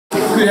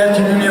Good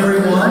afternoon,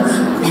 everyone,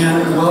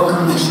 and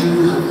welcome to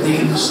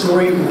the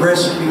Story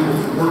Rescue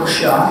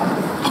Workshop.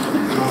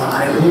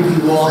 I hope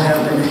you all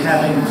have been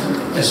having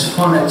as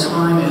fun a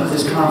time at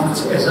this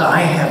conference as I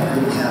have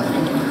been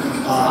having.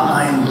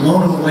 I am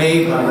blown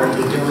away by what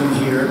you're doing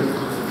here.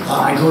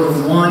 I go to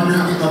one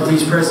of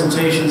these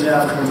presentations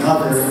after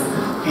another,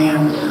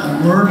 and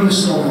I'm learning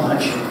so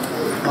much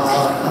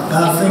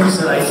about things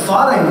that I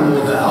thought I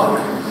knew about,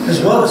 as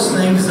well as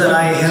things that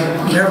I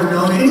have never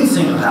known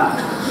anything about.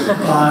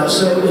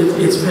 So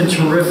it's been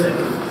terrific.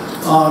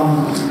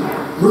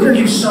 We're going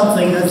to do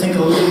something, I think,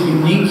 a little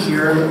unique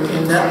here,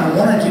 in that I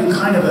want to do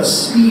kind of a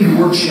speed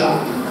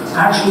workshop.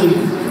 Actually,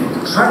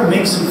 try to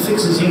make some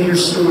fixes in your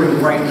story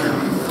right now.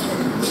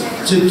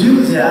 To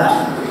do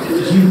that,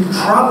 you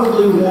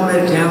probably want to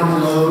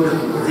download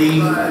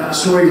the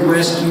Story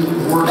Rescue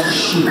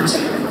Worksheet.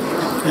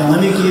 And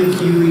let me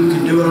give you, you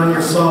can do it on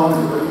your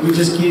phone, we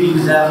just give you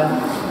that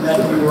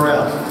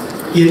URL.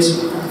 It's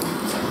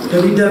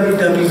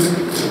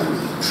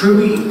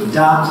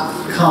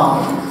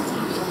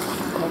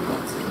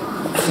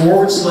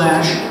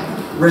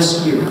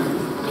www.truby.com/rescue.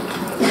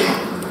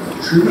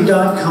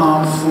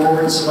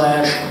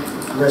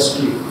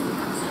 Truby.com/rescue.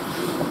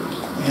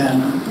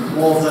 And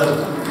all the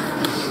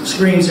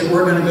screens that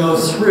we're going to go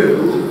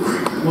through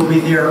will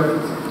be there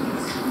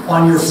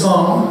on your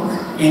phone,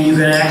 and you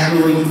can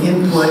actually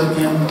input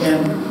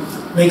and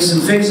make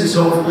some fixes,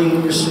 hopefully,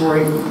 in your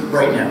story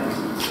right now.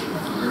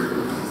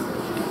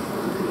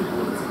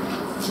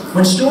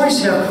 When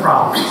stories have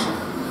problems,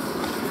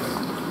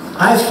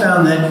 I've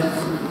found that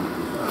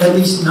at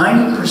least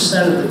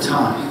 90% of the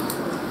time,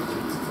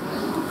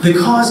 the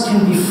cause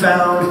can be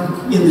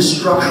found in the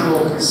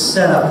structural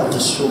setup of the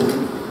story.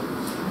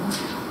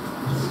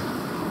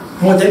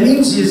 And what that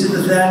means is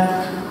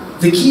that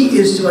the key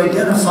is to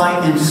identify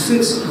and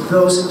fix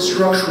those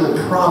structural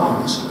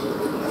problems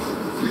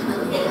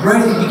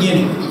right at the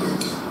beginning.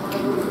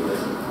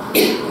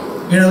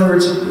 In other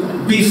words,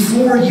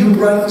 before you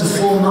write the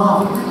full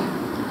novel.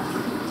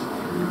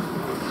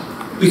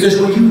 Because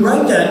when you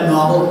write that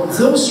novel,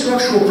 those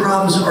structural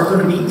problems are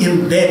going to be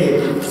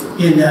embedded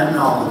in that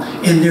novel,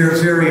 and they're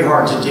very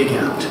hard to dig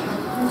out.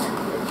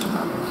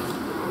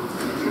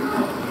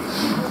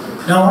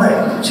 Now I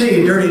want to tell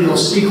you a dirty little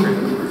secret,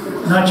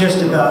 not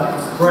just about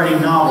writing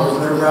novels,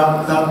 but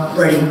about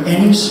writing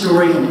any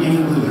story in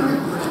any medium.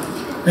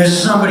 This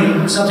is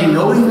something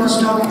nobody wants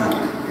to talk about.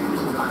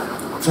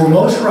 For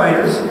most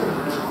writers,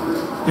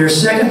 their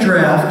second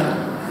draft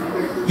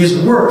is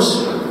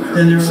worse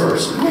than their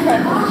first.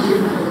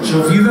 So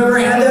if you've ever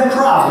had that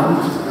problem,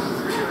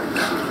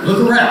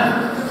 look around.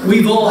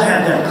 We've all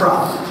had that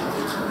problem.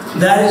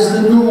 That is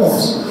the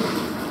norm.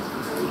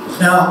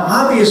 Now,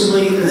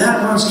 obviously,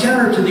 that runs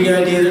counter to the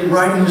idea that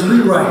writing is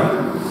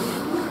rewriting.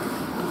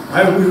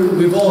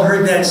 We've all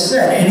heard that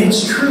said, and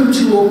it's true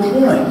to a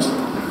point.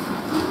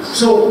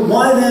 So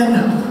why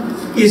then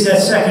is that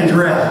second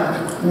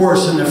draft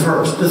worse than the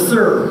first? The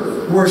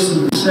third worse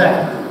than the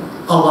second?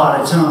 A lot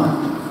of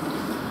time.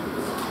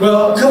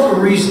 Well, a couple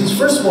of reasons.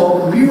 First of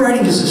all,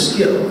 rewriting is a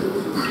skill.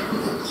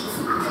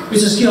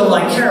 It's a skill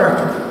like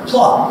character,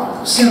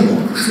 plot,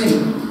 symbol,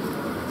 theme.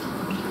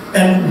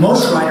 And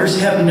most writers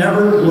have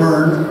never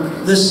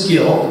learned the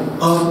skill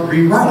of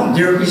rewriting.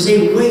 There is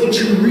a way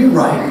to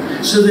rewrite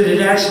so that it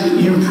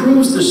actually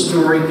improves the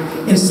story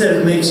instead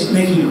of making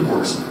it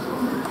worse.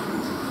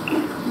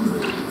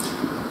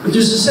 But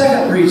there's a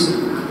second reason,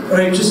 what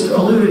I just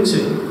alluded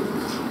to,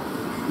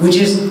 which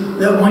is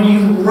that when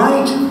you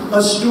write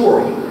a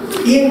story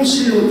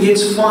into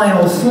its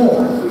final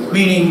form,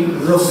 meaning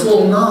the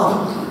full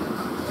novel,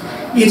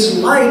 it's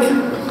like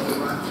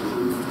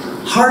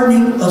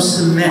hardening of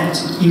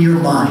cement in your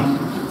mind.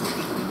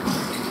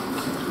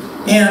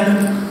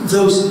 And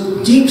those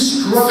deep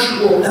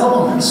structural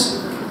elements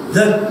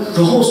that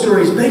the whole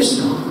story is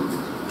based on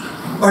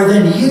are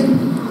then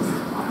hidden.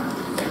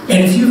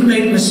 And if you've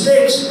made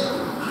mistakes,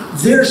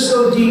 they're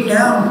so deep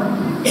down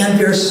and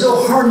they're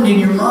so hardened in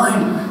your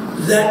mind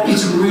that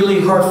it's really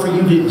hard for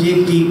you to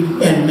dig deep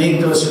and make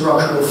those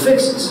structural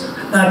fixes.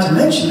 Not to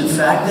mention the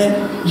fact that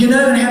you're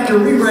not going to have to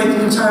rewrite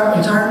the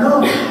entire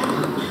novel.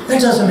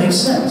 That doesn't make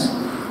sense.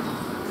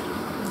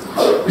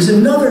 There's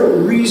another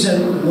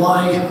reason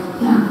why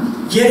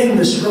getting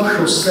the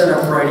structural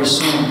setup right is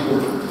so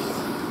important.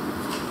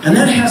 And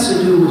that has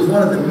to do with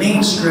one of the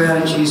main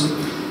strategies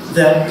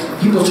that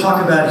people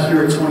talk about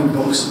here at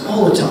 20Books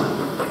all the time,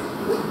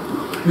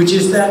 which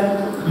is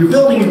that you're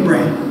building your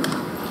brand.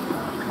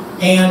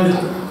 And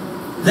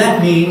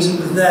that means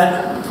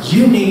that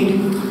you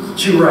need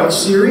to write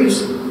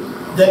series,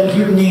 that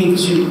you need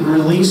to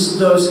release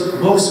those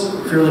books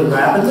fairly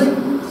rapidly,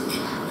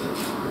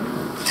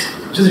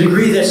 to the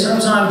degree that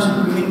sometimes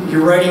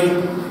you're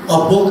writing a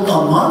book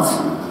a month.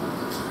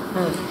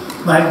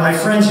 My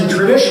friends in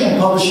traditional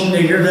publishing,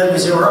 they hear that and they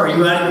say, well, are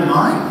you out of your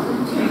mind?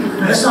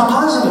 That's not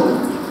possible.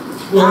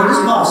 Well, it is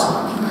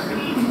possible.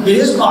 It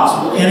is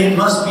possible, and it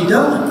must be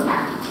done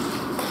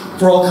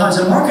for all kinds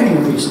of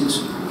marketing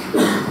reasons.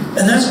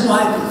 And that's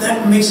why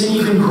that makes an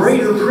even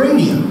greater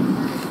premium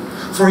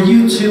for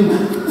you to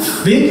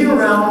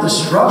Figure out the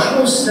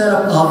structural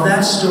setup of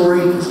that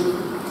story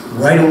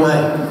right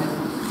away.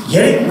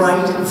 Get it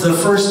right the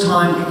first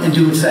time and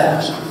do it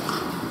fast.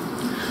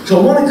 So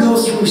I want to go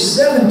through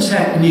 7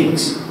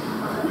 techniques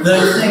that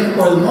I think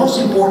are the most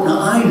important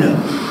I know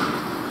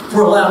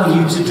for allowing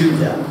you to do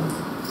that.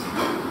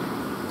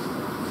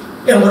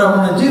 And what I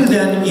want to do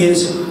then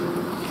is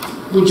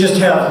we'll just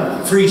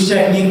have, for each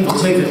technique,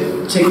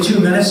 we'll take 2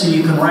 minutes and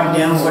you can write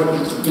down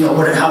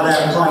how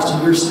that applies to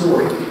your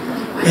story.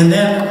 And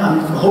then I'm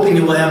hoping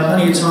that we'll have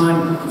plenty of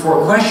time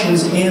for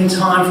questions and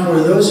time for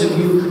those of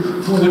you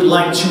who would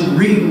like to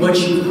read what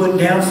you put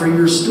down for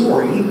your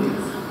story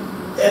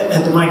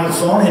at the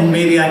microphone, and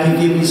maybe I can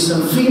give you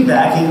some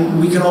feedback, and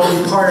we can all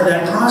be part of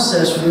that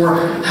process for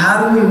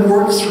how do we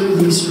work through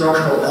these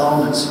structural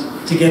elements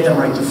to get them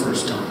right the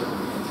first time.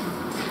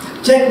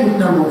 Technique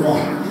number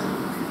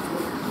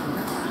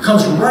 1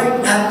 comes right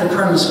at the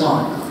premise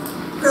line.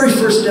 Very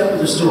first step of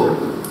the story.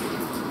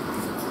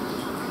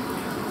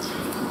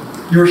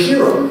 Your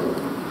hero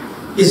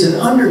is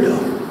an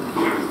underdog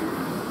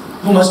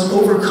who must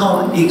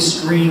overcome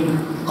extreme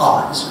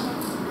odds.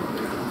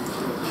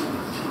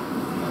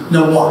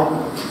 Now why?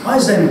 Why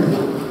is that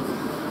important?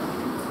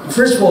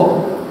 First of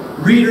all,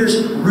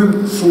 readers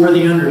root for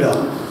the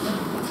underdog.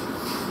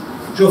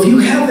 So if you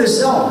have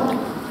this element,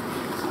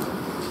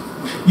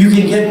 you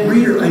can get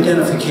reader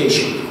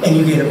identification, and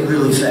you get it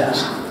really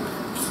fast.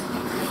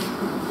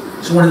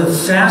 It's one of the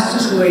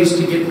fastest ways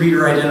to get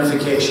reader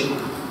identification.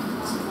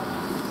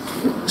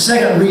 The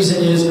second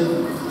reason is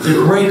the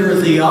greater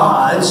the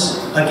odds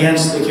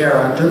against the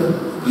character,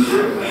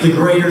 the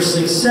greater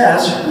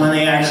success when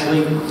they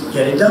actually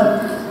get it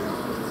done.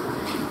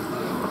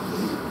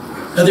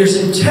 Now there's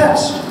a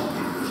test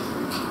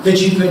that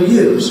you can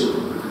use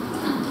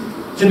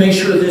to make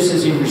sure this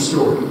is in your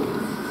story.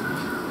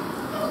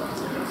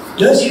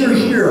 Does your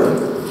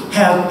hero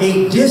have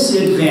a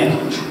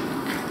disadvantage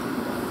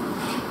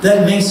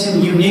that makes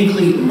him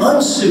uniquely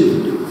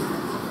unsuited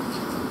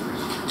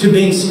to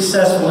being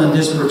successful in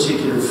this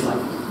particular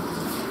fight?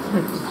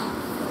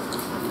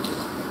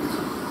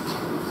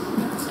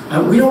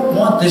 Now, we don't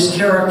want this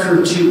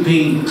character to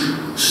be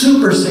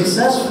super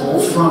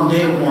successful from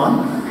day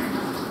 1.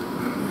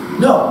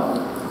 No,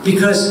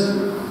 because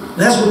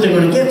that's what they're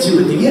going to get to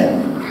at the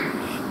end.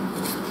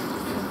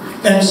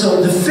 And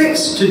so the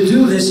fix to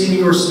do this in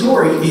your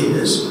story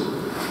is,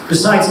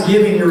 besides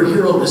giving your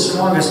hero the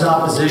strongest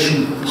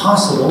opposition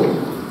possible,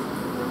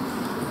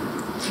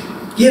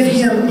 give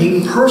him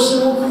a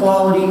personal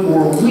quality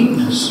or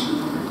weakness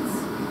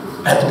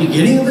at the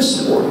beginning of the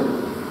story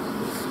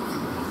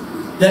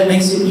that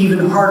makes it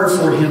even harder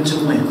for him to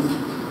win.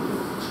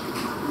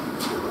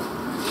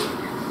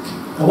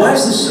 Now, why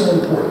is this so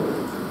important?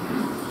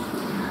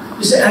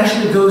 This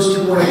actually goes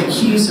to one of the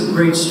keys of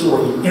great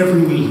story in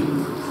every medium.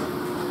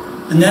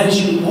 And that is,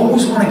 you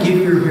always want to give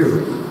your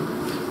hero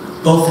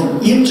both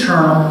an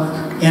internal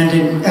and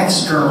an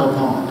external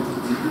opponent.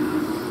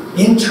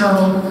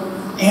 Internal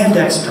and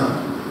external.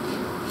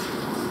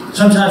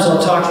 Sometimes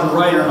I'll talk to a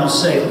writer and I'll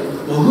say,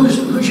 well,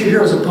 who's your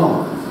hero's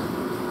opponent?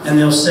 And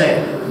they'll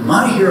say,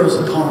 my hero's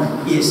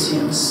opponent is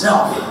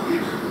himself.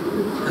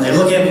 And they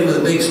look at me with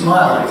a big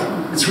smile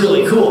like, it's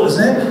really cool,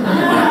 isn't it? And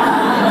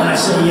I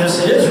say,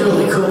 yes, it is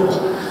really cool.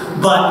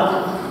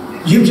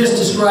 But you just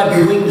described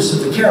the weakness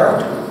of the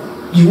character.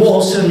 You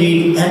also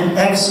need an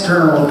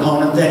external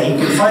opponent that he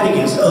can fight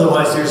against.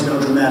 Otherwise, there's no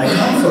dramatic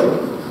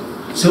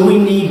conflict. So we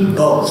need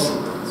both.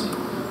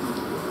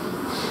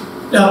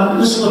 Now,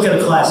 let's look at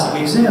a classic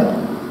example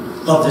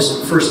of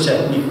this first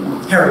technique.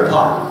 Harry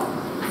Potter.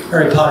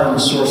 Harry Potter and the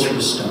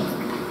Sorcerer's Stone.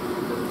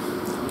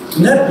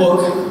 In that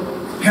book,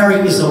 Harry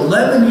is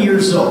 11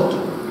 years old.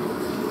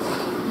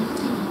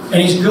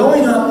 And he's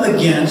going up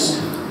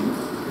against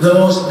the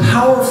most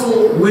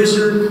powerful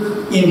wizard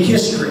in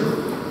history.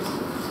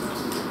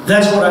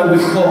 That's what I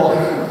would call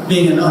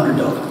being an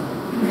underdog.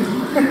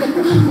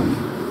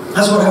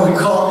 That's what I would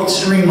call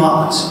extreme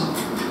odds.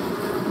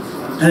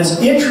 And it's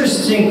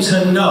interesting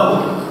to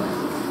note,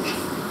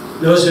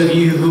 those of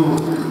you who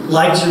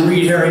like to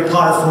read Harry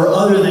Potter for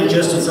other than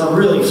just it's a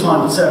really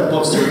fun set of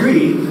books to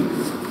read,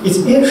 it's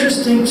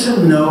interesting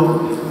to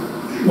note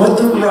what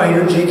the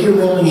writer, J.K.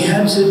 Rowling,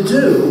 had to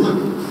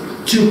do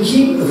to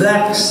keep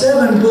that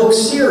 7-book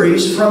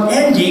series from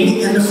ending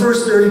in the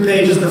first 30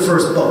 pages of the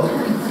first book.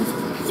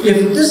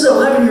 If this is an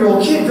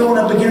 11-year-old kid going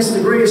up against the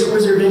greatest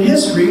wizard in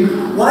history,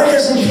 why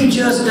doesn't he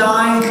just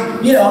die,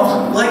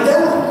 like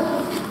that?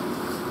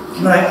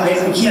 But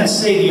I can't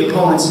say the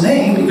opponent's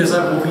name because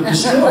I will be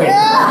destroyed. But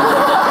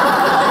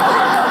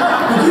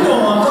you know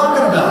what I'm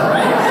talking about,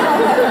 right?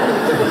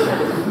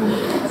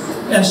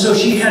 And so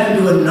she had to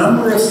do a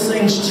number of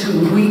things to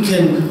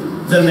weaken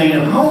the main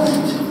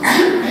opponent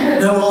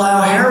that will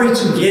allow Harry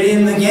to get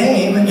in the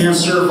game and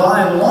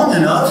survive long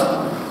enough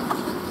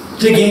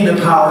to gain the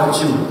power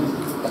to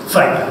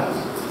fight back.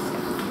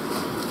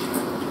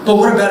 But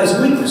what about his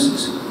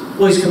weaknesses?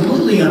 Well, he's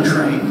completely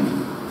untrained.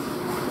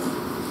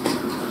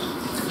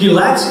 He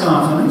lacks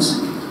confidence.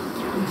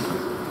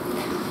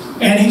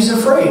 And he's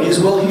afraid, as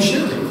well he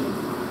should be.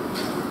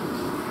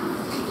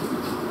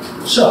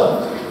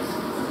 So,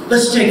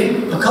 let's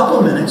take a couple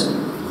of minutes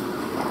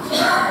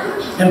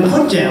and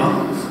put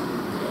down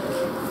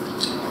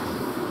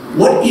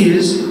what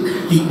is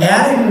the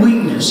added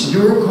weakness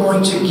you're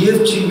going to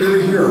give to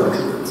your hero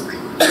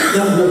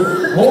that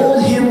will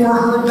hold him or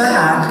her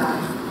back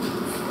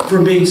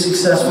from being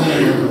successful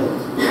in your goal.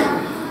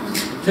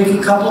 Take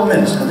a couple of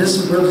minutes. Now this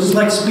is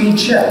like speed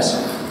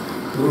chess.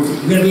 You're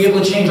going to be able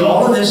to change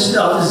all of this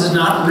stuff. This is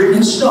not written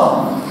in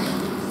stone.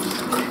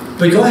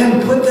 But go ahead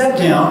and put that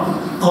down,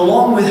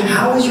 along with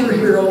how is your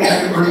hero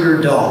an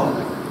underdog.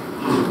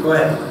 Go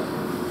ahead.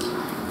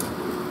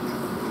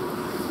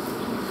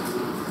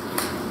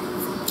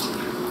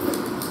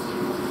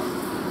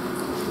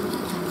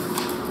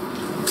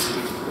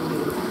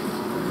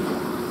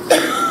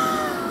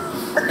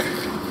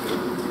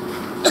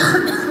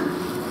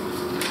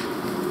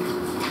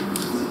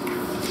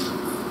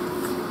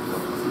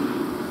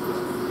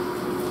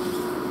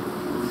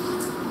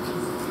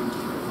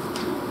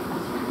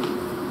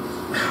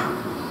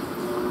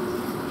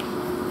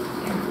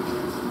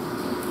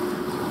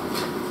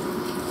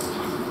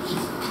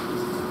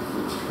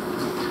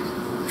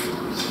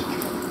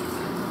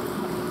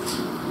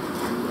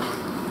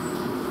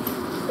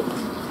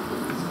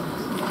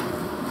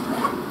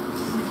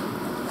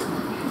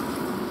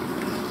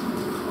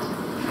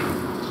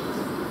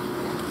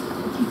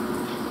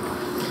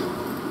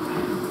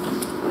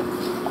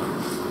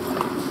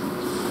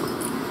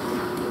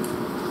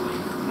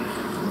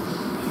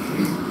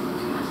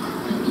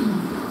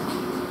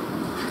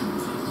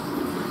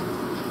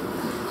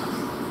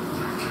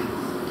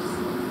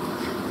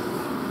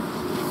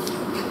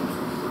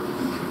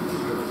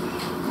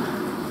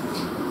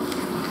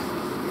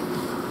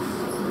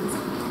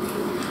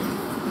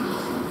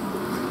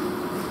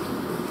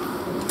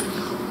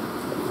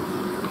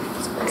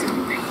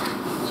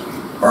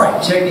 All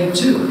right, technique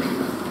 2.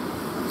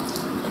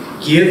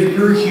 Give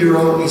your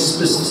hero a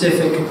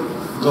specific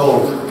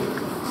goal.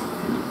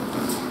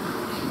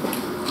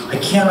 I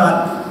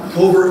cannot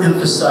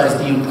overemphasize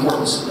the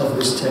importance of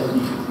this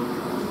technique.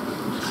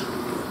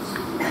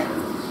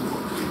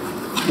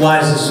 Why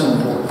is this so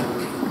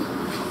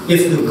important?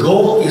 If the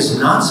goal is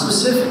not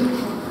specific,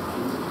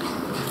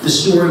 the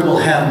story will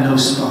have no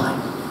spine.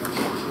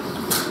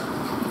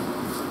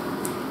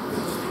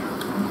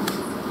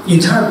 The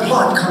entire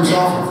plot comes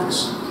off of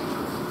this.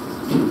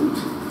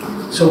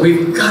 So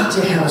we've got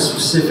to have a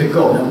specific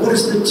goal. Now, what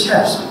is the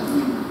test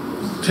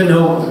to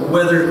know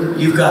whether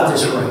you've got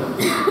this right?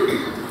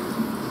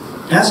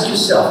 Ask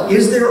yourself,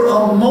 is there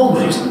a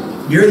moment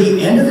near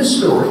the end of the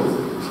story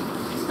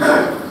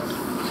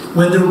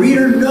when the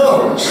reader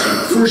knows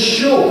for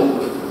sure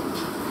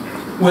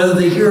whether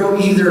the hero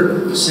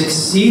either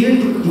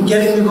succeeded in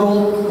getting the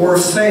goal or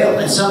failed?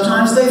 And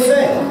sometimes they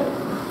fail.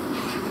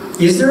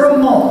 Is there a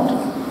moment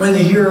when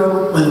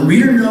the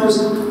reader knows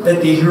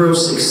that the hero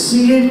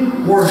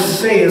succeeded or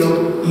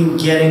failed in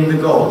getting the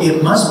goal?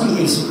 It must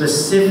be a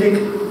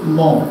specific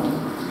moment.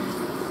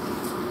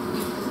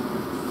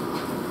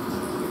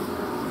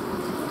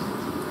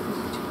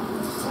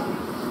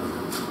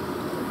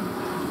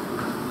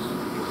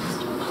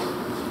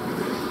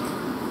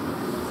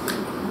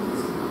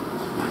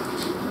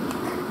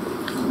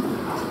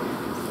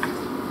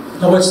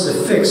 Now what's the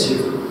fix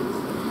here?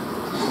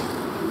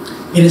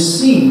 In a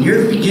scene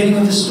near the beginning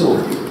of the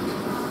story,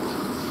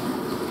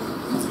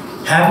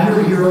 have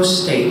your hero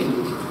state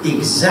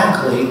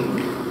exactly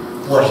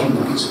what he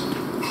wants.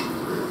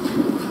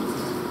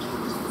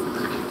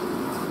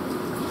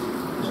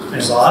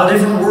 There's a lot of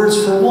different words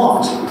for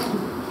want,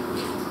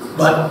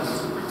 but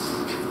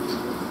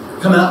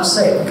come out and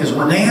say it, because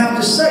when they have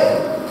to say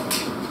it,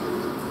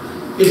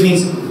 it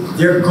means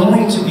they're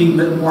going to be a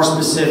bit more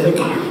specific,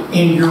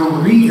 and your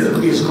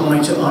reader is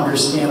going to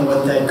understand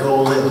what that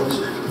goal is.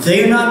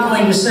 They're not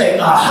going to say,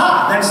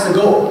 aha, that's the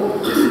goal.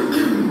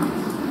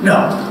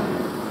 No.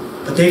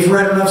 But they've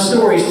read enough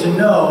stories to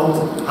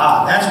know,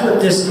 that's what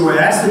this story,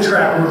 that's the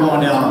track we're going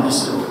down on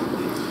this story.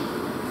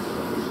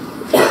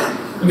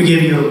 Let me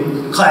give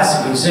you a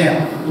classic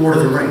example, Lord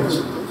of the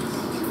Rings.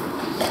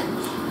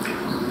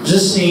 There's a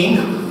scene,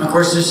 of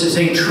course this is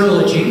a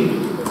trilogy,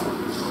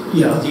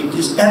 you know,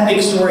 this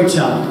epic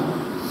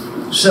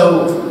storytelling.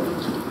 So,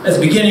 at the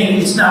beginning,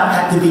 it's not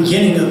at the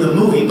beginning of the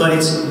movie, but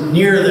it's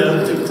near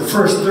the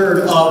first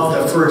third of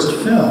the first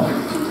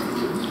film.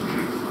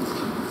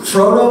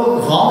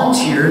 Frodo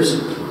volunteers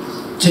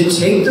to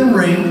take the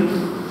ring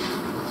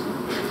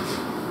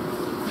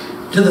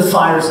to the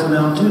fires of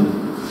Mount Doom.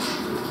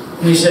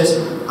 And he says,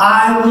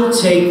 I will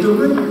take the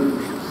ring.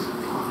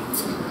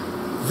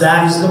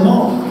 That is the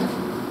moment.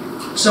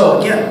 So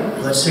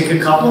again, let's take a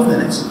couple of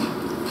minutes.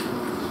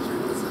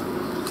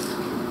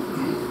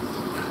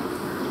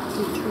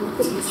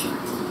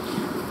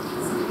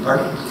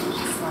 Pardon?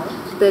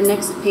 The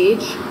next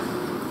page.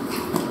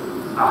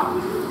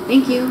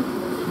 Thank you.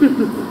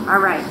 All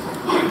right.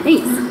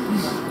 Thanks.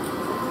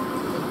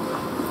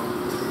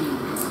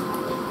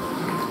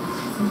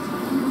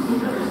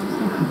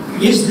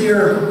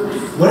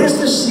 What is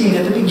the scene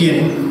at the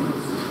beginning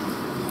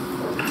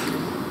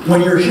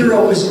when your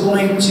hero is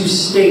going to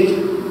state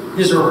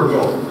his or her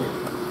goal?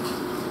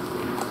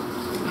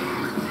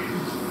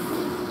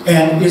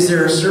 And is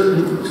there a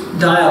certain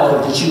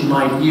dialogue that you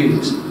might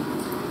use?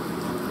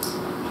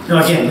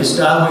 Now again, this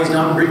dialogue is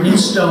not written in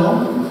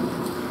stone,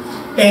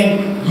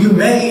 and you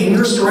may, in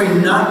your story,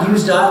 not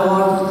use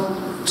dialogue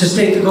to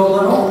state the goal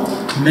at all.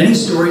 Many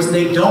stories,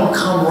 they don't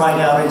come right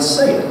out and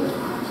say it.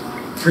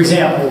 For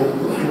example,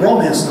 a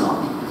romance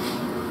novel.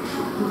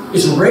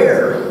 It's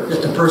rare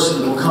that the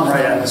person will come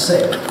right out and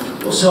say it.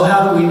 Well, so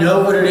how do we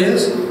know what it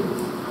is?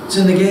 It's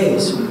in the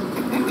gaze.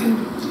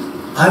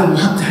 I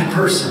want that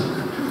person.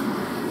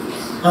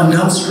 I'm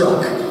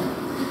dumbstruck.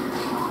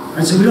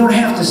 And so we don't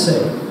have to say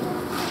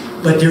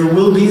it. But there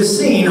will be a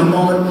scene, a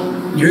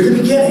moment near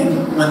the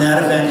beginning when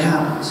that event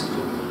happens.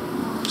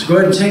 So go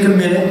ahead and take a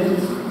minute.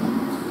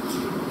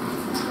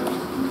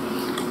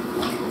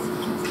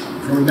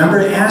 And remember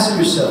to ask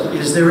yourself,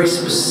 is there a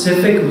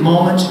specific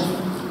moment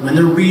when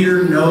the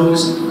reader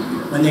knows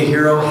when the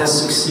hero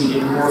has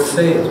succeeded or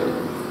failed?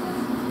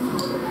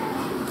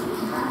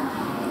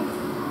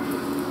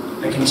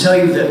 I can tell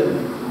you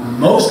that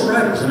most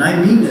writers, and I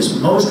mean this,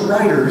 most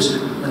writers,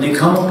 when they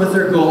come up with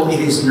their goal, it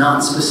is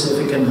not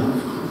specific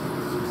enough.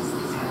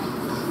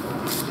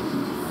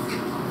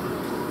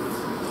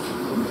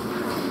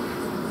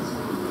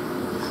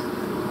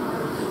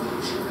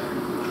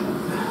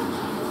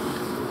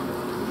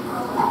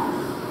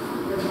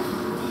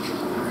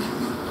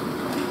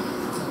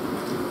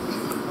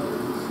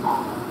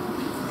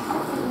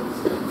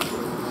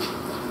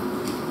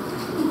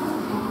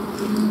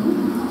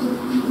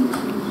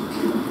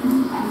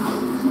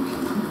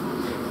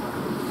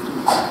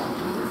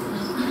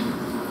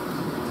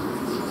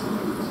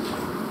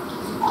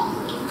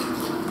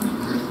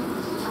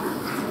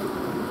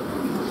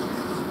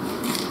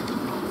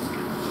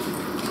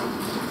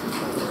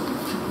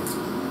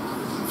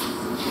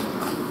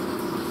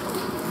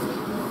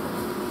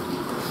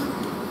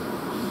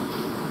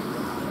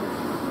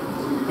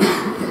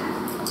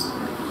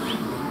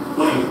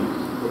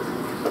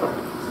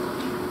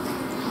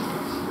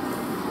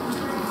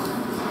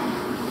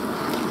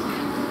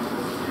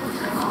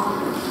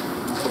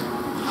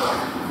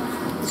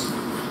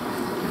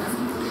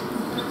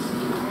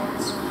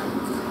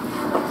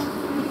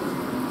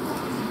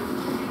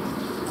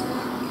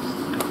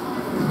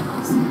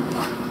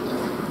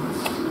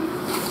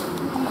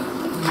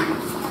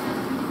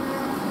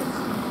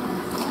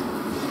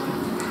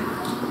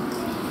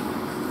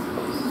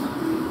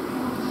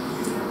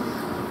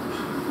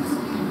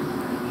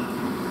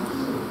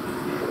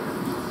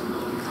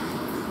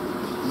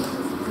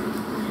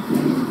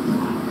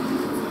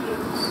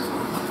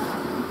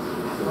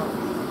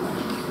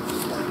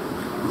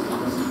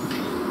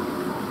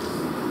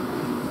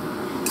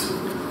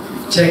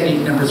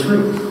 Technique number 3.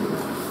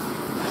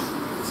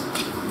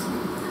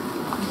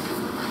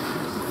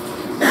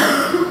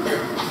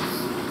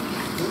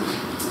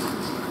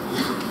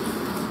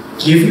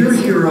 Give your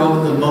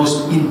hero the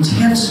most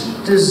intense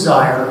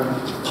desire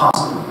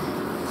possible.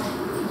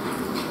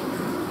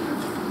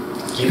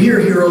 Give your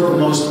hero the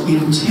most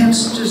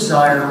intense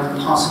desire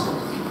possible.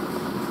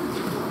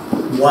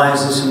 Why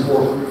is this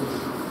important?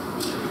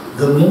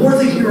 The more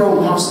the hero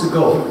wants the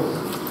goal,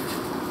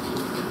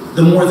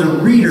 the more the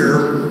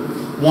reader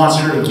wants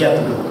her to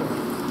get the goal.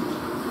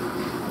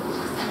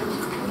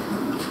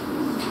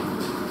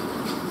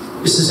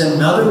 This is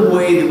another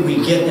way that we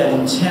get that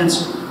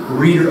intense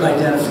reader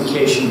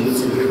identification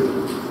with the hero.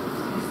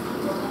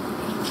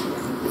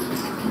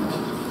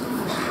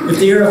 If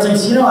the hero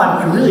thinks, you know,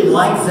 I really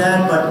like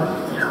that,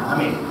 but, you know, I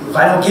mean, if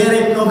I don't get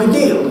it, no big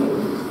deal.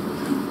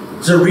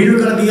 Is the reader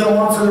going to be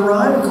along for the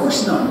ride? Of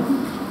course not.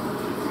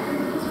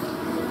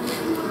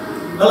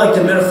 I like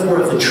the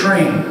metaphor of the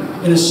train.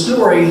 In a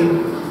story,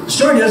 the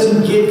story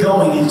doesn't get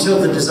going until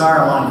the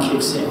desire line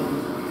kicks in.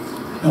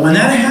 And when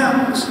that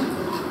happens,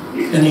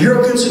 and the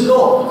hero gets a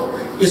goal,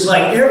 it's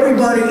like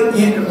everybody,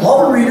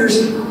 all the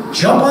readers,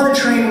 jump on the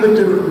train with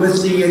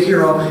the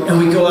hero, and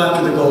we go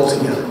after the goal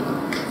together.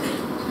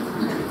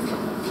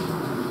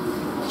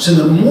 So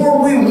the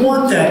more we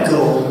want that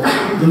goal,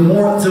 the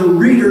more the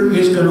reader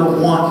is going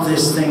to want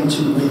this thing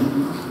to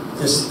win,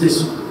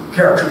 this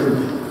character to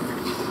win.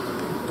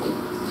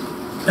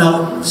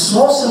 Now, this is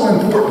also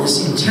important,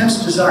 this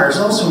intense desire is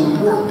also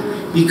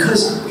important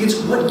because it's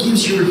what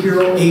gives your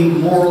hero a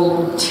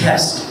moral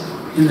test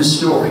in the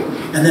story.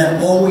 And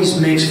that always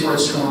makes for a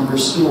stronger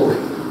story.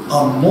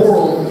 A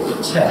moral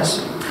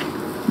test.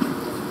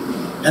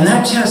 And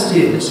that test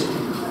is,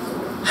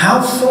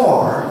 how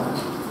far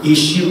is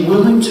she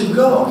willing to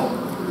go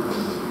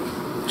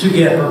to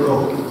get her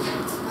goal?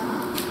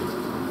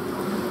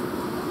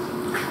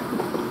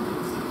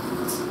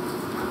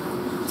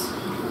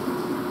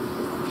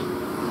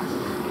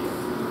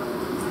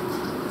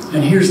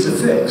 And here's the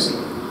fix.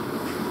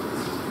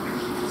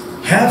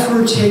 Have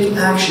her take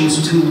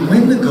actions to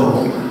win the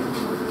goal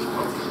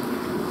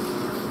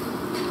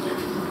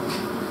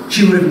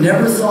she would have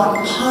never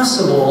thought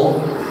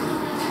possible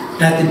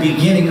at the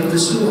beginning of the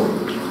story.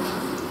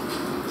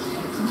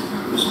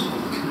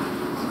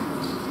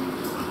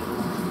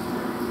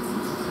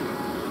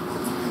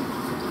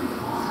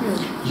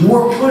 You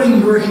are putting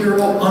your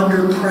hero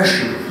under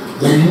pressure.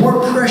 The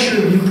more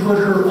pressure you put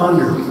her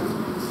under,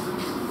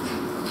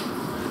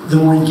 the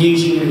more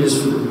engaging it is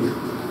for the reader.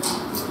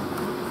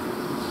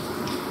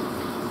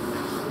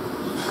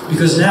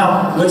 Because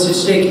now what's at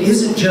stake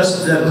isn't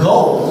just the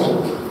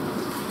goal,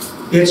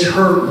 it's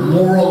her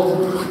moral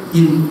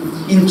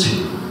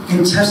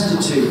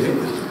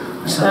intestitude.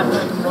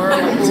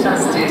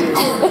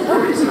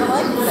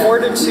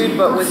 Fortitude,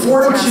 but with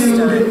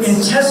fortitude,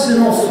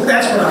 intestinal,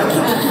 that's what I mean.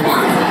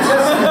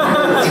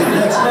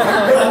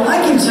 I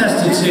like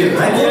intestitude. I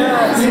think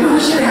maybe we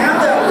should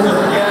have that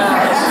word.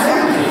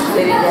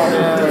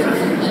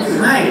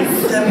 Right,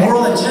 that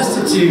moral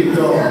intestitude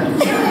going.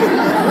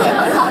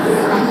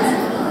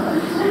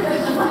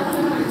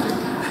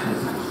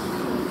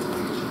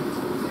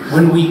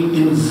 When we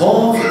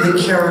involve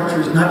the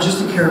characters, not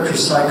just the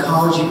character's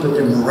psychology, but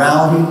their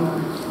morality,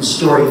 the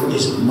story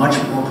is much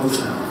more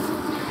profound.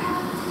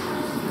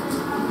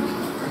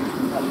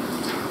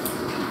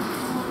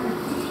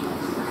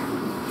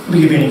 Let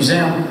me give you an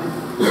example.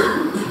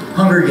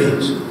 Hunger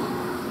Games.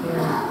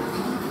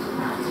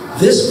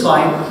 This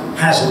fight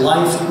has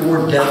life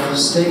or death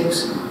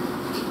stakes.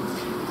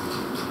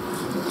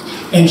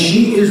 And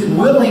she is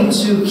willing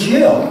to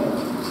kill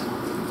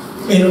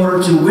in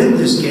order to win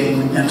this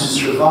game and to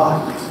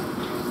survive.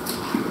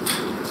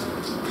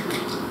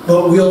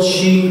 But will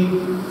she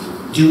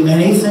do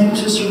anything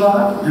to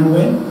survive and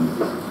win?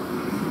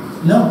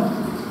 No.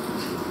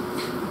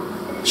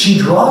 She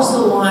draws the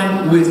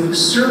line with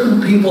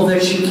certain people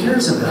that she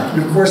cares about.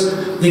 And of course,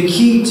 the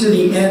key to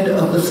the end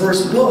of the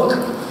first book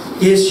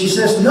is she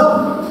says,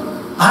 no,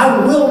 I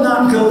will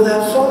not go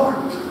that far.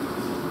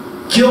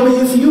 Kill me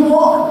if you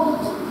want.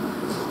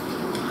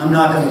 I'm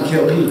not going to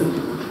kill Peter.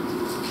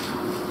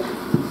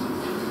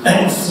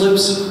 And it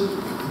flips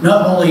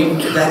not only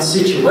that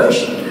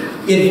situation,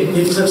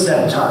 it flips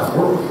that entire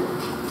world.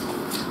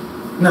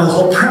 Now the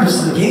whole premise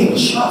of the game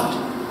is shot.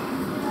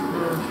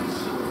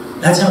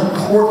 That's how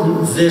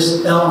important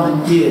this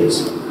element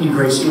is in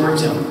great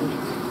storytelling.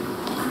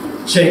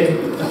 Take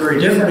a very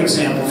different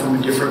example from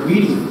a different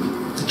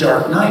medium, The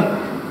Dark Knight.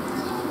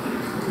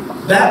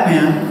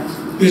 Batman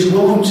is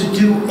willing to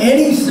do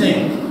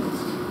anything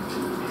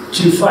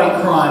to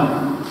fight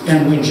crime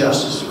and win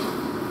justice.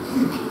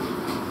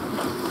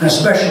 And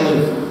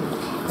especially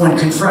when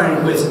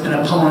confronted with an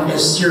opponent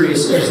as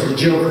serious as the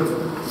Joker.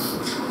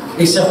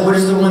 Except what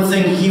is the one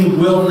thing he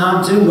will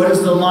not do? What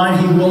is the line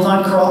he will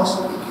not cross?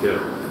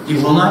 He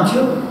will not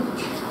kill.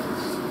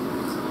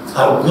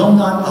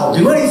 I'll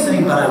do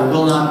anything, but I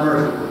will not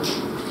murder.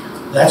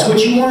 That's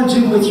what you want to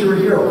do with your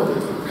hero.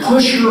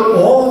 Push her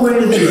all the way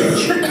to the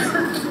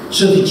edge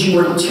so that you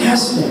are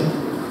testing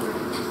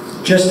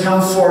just how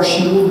far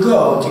she will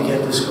go to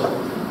get this goal.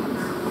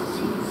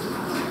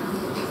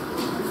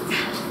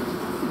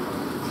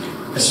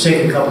 Let's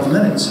take a couple of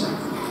minutes.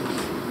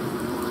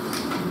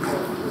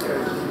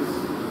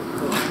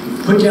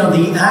 Put down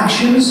the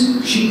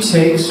actions she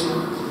takes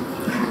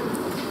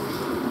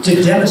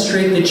to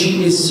demonstrate that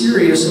she is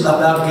serious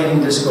about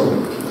getting this goal.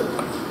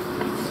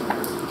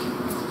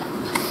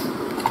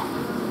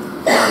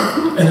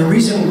 And the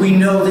reason we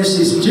know this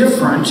is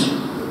different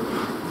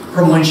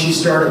from when she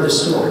started the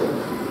story.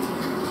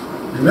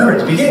 Remember, at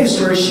the beginning of the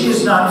story, she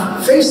has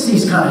not faced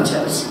these kind of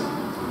tests.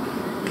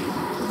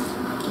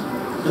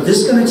 But this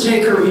is going to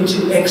take her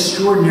into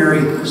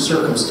extraordinary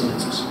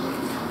circumstances.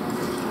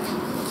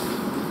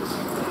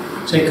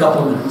 Take a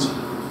couple of minutes.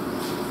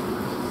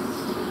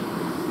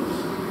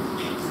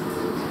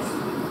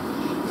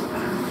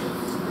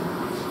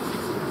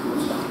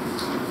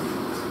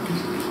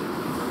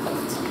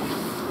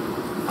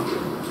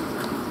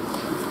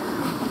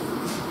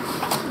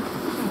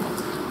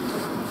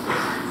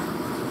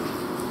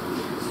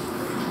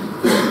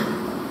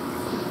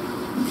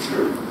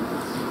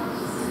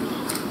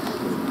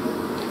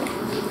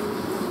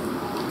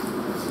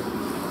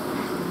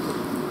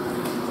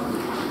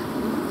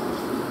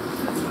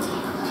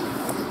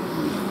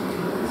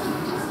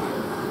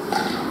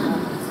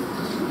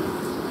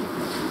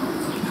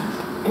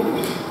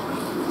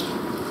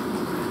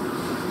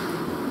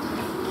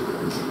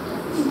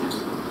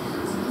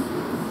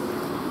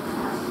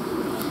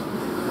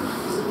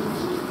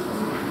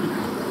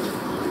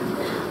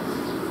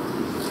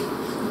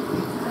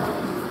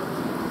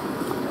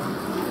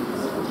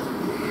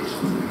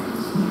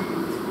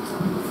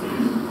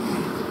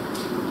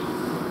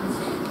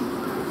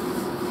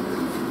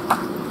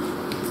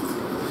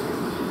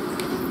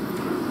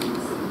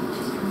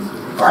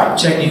 All right,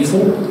 technique 4.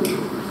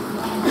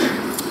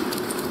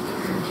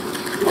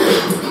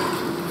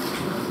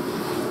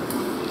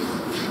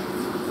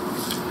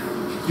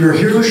 Your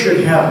hero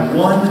should have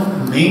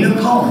one main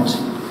opponent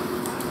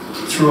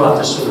throughout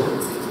the story.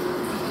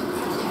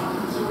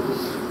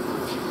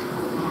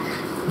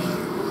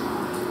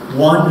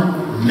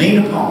 One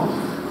main opponent.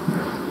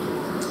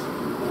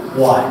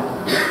 Why?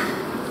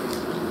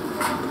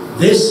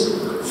 This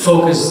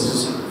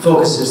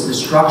focuses the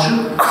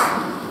structure.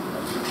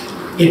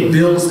 It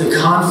builds the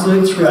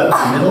conflict throughout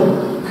the middle,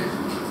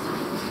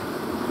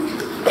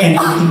 and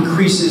it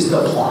increases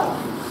the plot.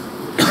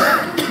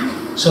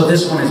 So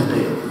this one is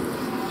big.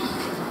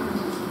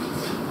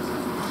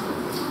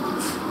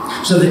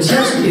 So the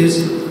test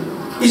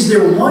is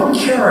there one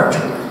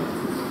character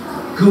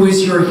who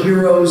is your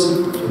hero's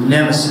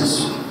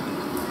nemesis?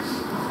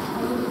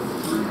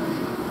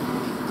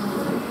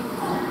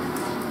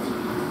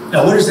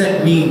 Now, what does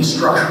that mean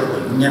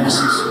structurally,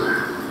 nemesis?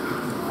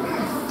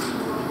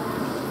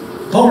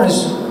 Opponent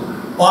is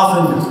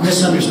often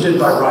misunderstood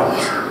by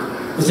writers.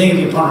 We think of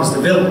the opponent as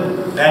the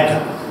villain,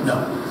 bad guy.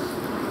 No.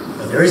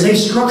 But there is a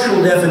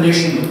structural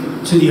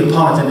definition to the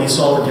opponent that makes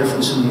all the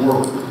difference in the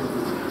world.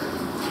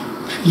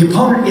 The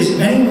opponent is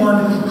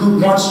anyone who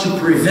wants to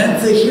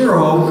prevent the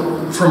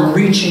hero from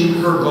reaching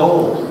her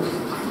goal.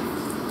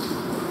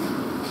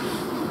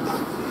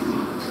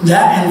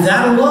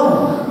 That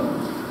alone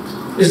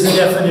is the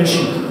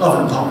definition of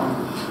an opponent.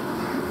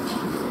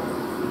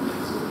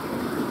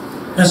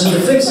 Now, so the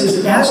fix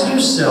is, ask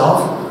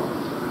yourself,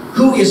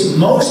 who is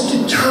most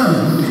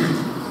determined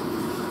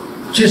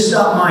to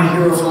stop my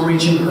hero from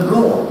reaching her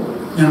goal,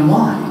 and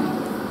why?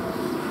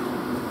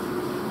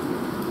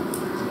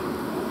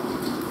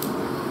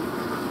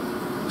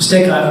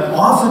 Mistake I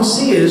often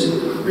see is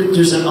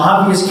there's an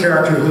obvious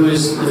character who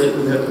is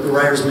the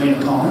writer's main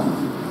opponent.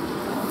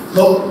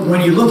 But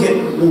when you look at,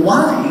 well,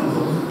 why?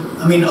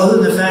 I mean, other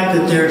than the fact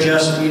that they're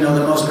just, the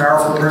most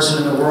powerful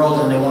person in the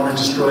world and they want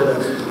to destroy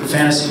the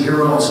fantasy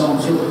hero and so on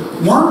and so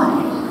forth. Why?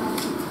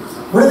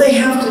 What do they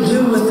have to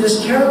do with this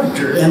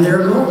character and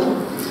their goal?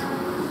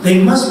 They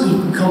must be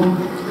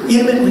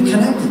intimately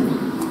connected.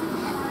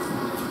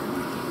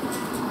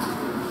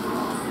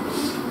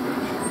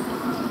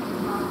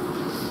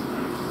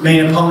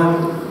 Main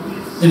opponent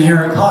in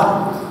Harry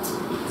Potter,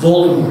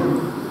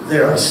 Voldemort.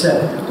 There, I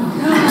said it. I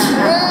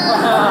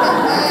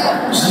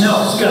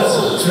know, it's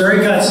gutsy. It's very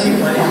gutsy,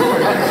 but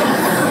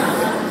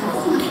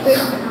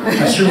I'm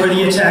not sure where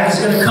the attack is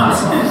going to come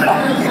from, but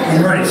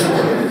I'm ready for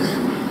it.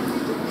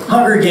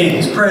 Hunger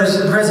Games,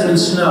 President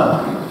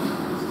Snow.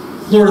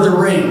 Lord of the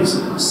Rings,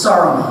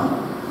 Saruman.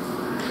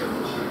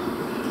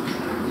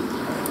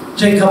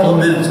 Take a couple of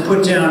minutes,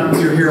 put down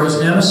your hero's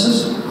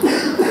nemesis,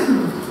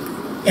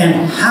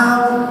 and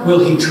how will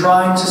he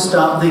try to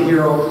stop the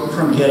hero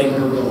from getting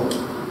her goal?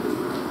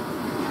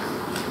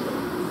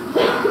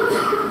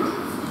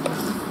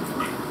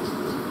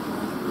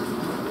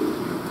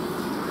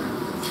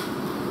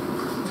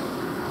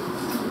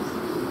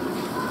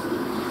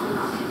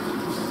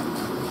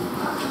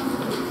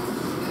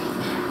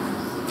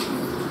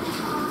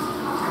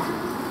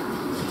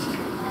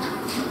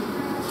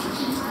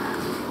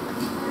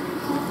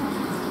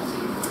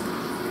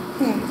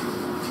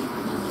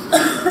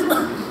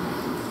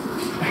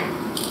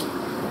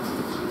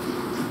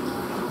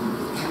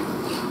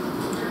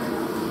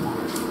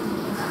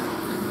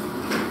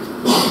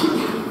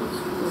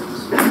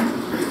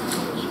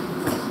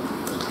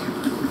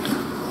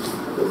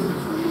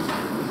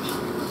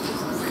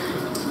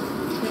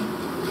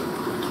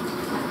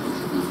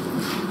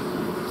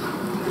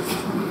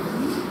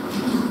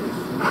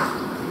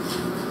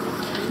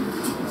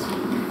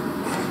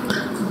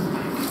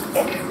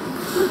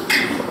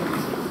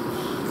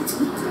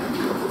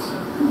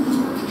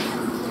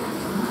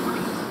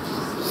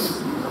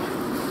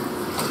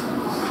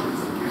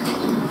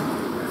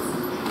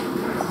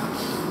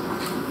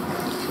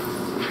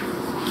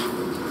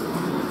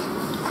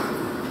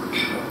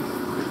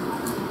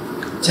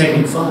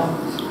 Technique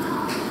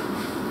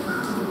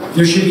 5.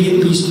 There should be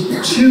at least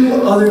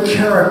 2 other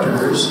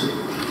characters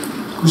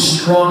who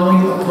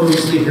strongly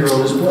oppose the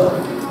hero as well.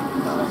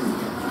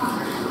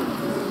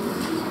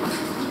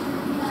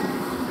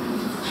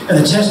 And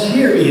the test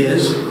here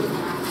is,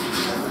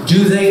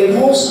 do they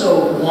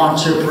also want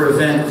to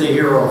prevent the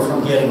hero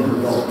from getting her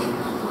goal?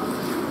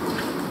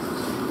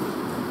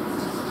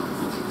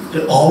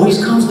 It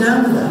always comes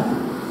down to that.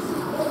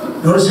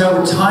 Notice how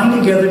we're tying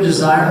together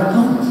desire and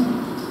opponent.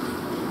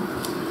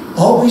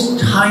 Always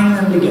tying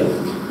them together.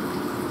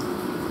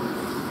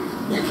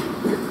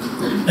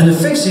 And the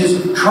fix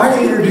is, try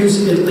to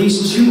introduce at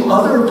least 2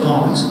 other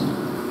opponents,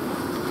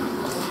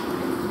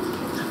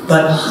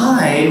 but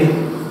hide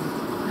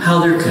how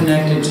they're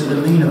connected to the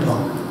main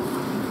opponent.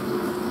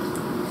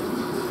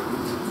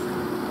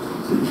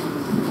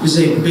 This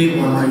is a big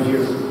one right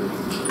here.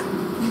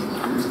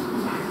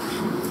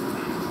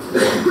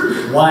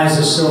 Why is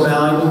this so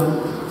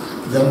valuable?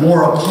 The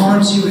more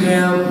opponents you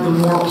have, the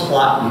more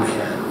plot you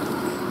have.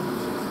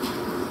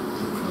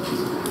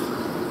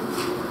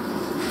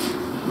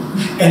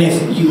 And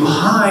if you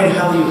hide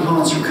how the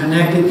opponents are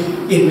connected,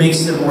 it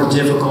makes them more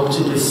difficult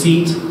to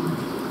defeat.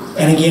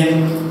 And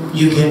again,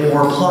 you get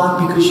more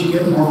plot because you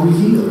get more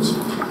reveals.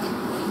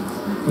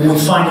 When we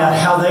find out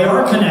how they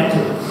are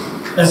connected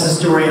as the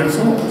story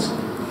unfolds.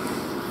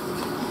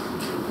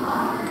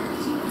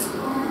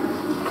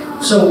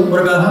 So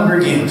what about Hunger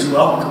Games?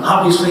 Well,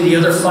 obviously the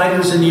other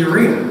fighters in the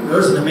arena.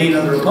 Those are the main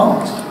other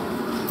opponents.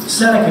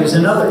 Seneca is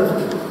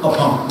another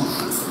opponent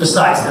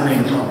besides the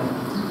main opponent.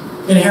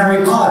 In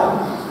Harry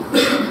Potter,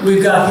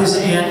 we've got his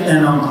aunt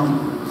and uncle,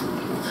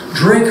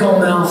 Draco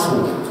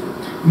Malfoy,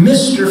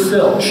 Mr.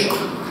 Filch,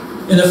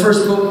 In the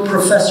first book,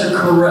 Professor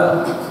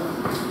Carell.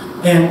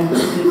 And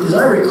as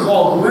I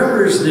recall,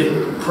 whoever is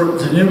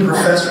the new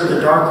professor of the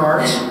dark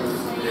arts,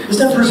 is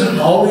that person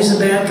always a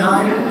bad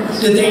guy?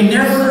 Did they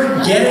never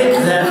get it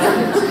that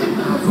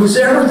who's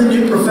ever the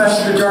new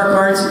professor of the dark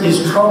arts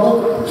is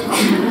trouble?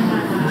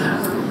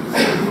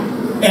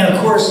 And of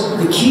course,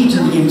 the key to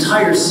the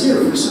entire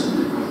series,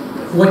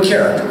 what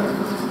character?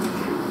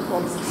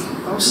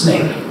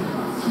 Snape.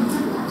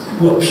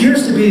 Who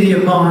appears to be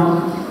the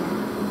opponent.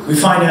 We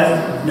find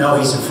out, no,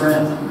 he's a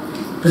friend.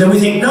 But then we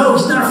think, no,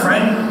 he's not a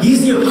friend.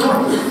 He's the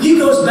opponent. He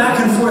goes back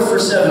and forth for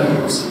 7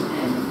 books.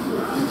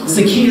 It's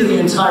the key to the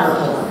entire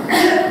plot.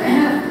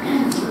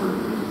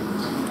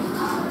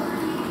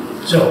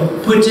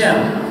 So, put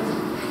down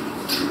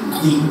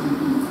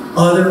the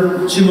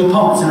other 2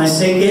 opponents. And I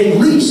say at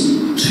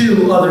least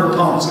 2 other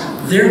opponents.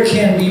 There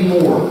can be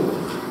more.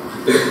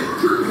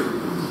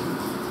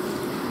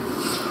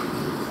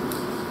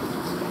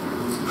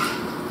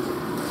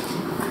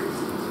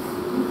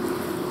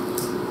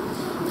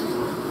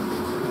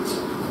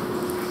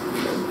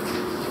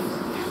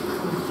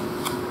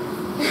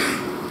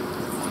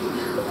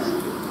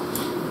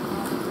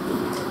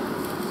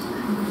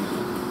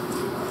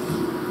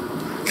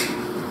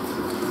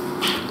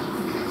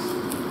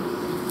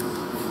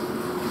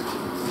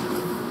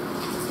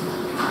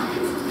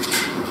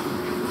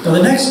 Now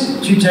the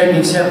next 2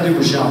 techniques have to do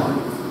with genre.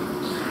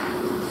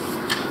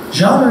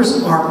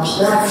 Genres are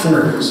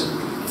platforms.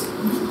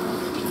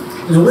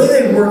 And the way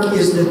they work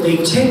is that they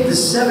take the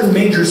 7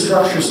 major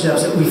structure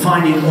steps that we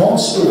find in all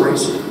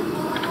stories,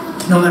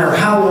 no matter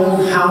how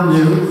old, how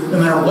new, no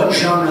matter what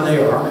genre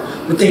they are,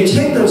 but they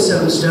take those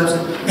 7 steps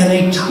and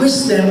they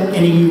twist them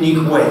in a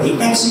unique way.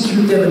 They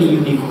execute them in a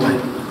unique way.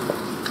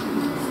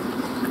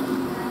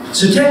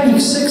 So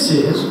technique 6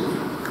 is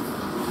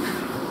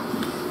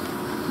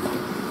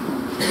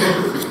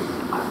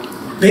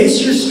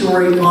base your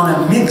story on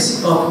a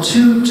mix of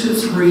 2 to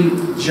 3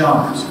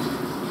 genres.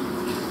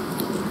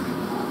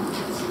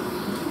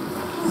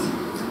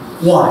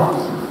 Why?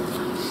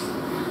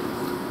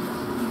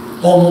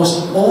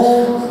 Almost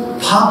all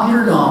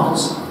popular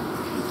novels,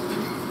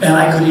 and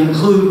I could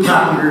include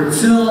popular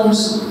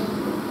films,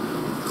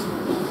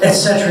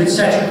 etc.,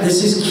 etc.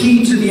 This is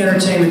key to the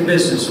entertainment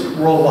business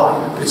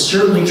worldwide. It's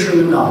certainly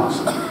true in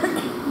novels.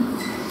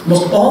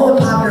 Most all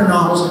the popular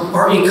novels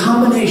are a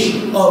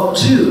combination of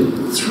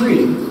 2,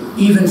 3,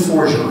 even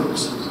 4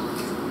 genres.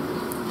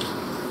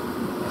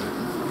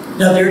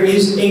 Now there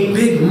is a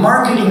big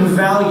marketing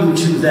value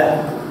to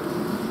that.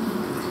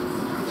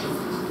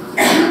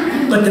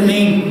 But the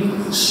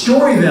main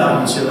story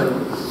value to it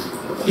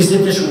is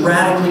that this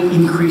radically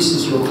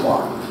increases your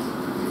plot.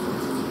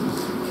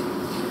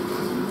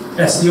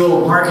 That's the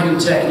old marketing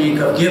technique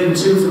of give them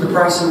 2 for the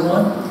price of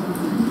 1.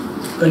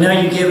 But now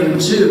you give them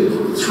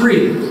 2,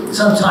 3,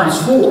 sometimes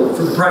 4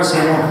 for the price of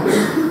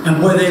 1. And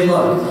boy, they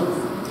love it.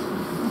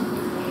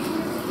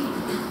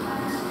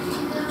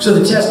 So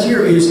the test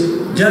here is,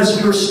 does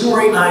your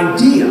story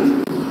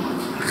idea,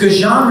 because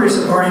genres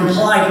are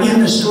implied in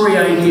the story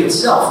idea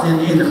itself,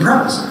 in the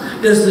premise,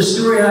 does the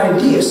story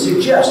idea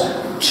suggest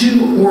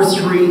 2 or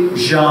 3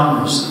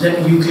 genres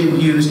that you can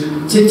use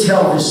to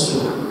tell this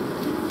story?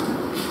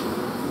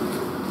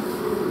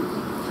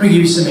 Let me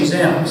give you some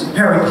examples.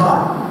 Harry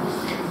Potter.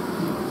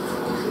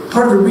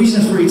 Part of the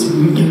reason for its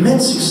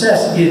immense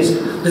success is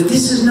that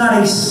this is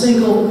not a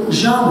single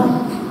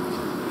genre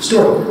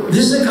story.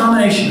 This is a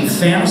combination of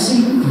fantasy,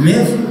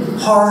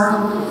 myth,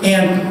 horror,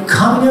 and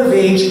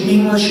coming-of-age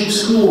English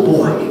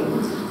schoolboy.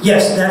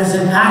 Yes, that is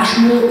an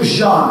actual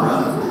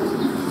genre.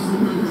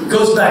 It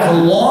goes back a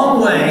long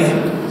way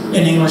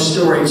in English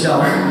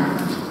storytelling.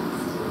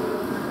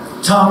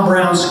 Tom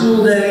Brown's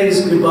School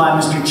Days, Goodbye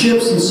Mr.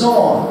 Chips, and so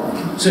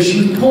on. So she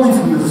was pulling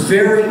from a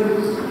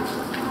very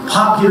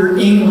popular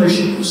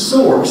English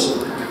source,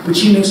 but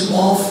she mixed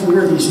all 4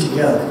 of these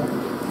together.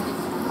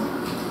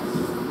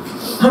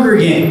 Hunger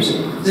Games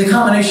is a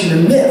combination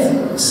of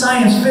myth,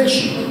 science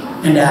fiction,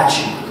 and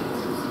action.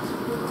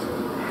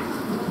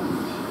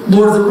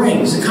 Lord of the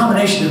Rings is a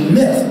combination of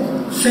myth,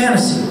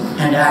 fantasy,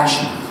 and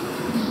action.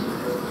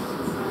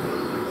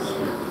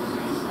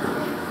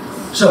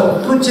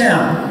 So put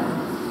down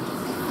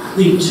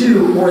the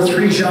 2 or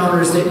 3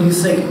 genres that you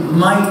think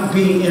might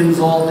be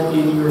involved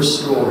in your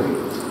story.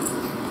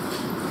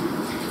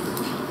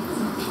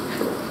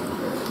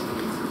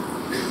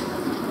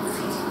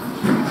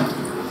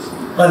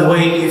 By the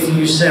way, if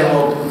you say,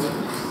 well,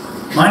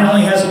 mine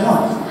only has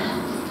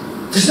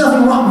 1, there's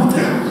nothing wrong with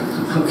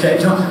that. Okay,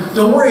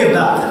 don't worry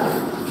about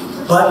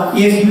that. But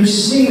if you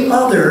see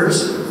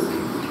others,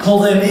 pull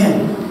them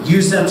in.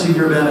 Use them to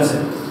your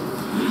benefit.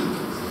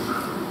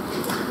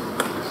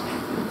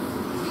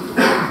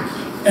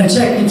 And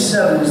technique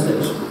 7 is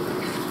this.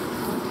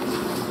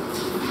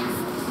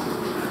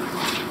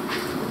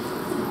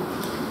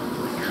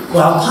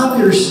 While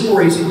popular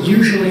stories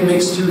usually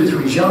mix 2 to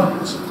 3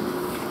 genres,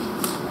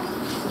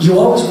 you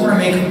always want to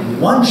make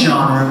one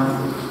genre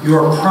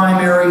your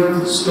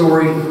primary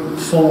story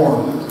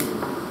form.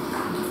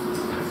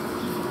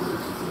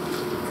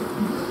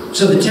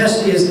 So the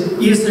test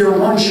is there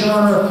one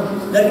genre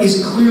that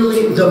is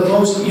clearly the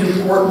most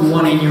important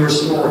one in your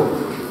story?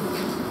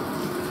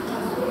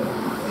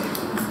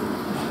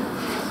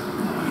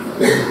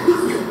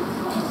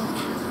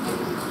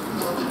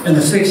 And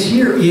the fix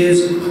here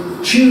is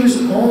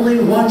choose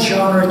only one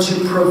genre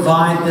to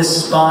provide the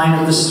spine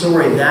of the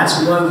story.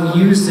 That's why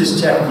we use this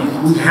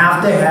technique. We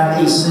have to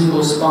have a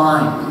single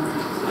spine.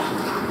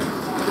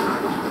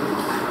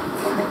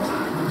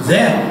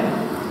 Then,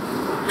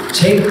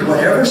 take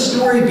whatever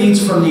story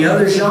beats from the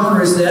other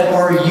genres that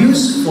are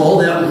useful,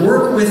 that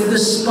work with the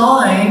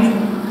spine,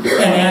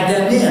 and add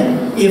them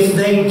in. If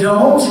they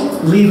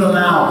don't, leave them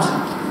out.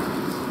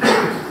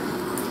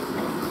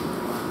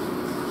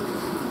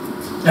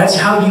 That's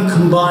how you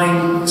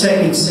combine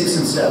techniques 6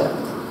 and 7.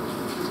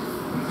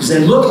 Because they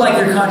look like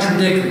they're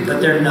contradictory, but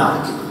they're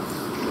not.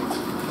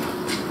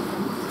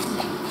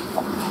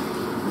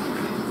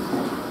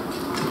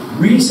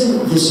 The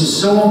reason this is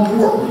so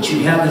important that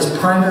you have this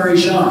primary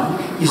genre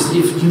is that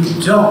if you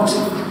don't,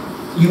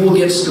 you will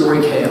get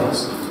story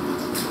chaos.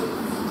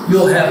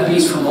 You'll have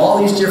beats from all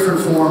these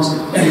different forms,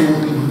 and there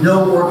will be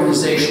no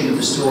organization of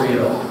the story at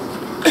all.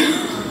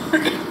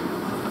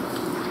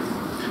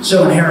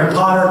 So in Harry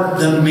Potter,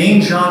 the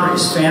main genre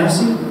is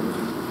fantasy.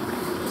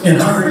 In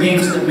Hunger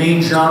Games, the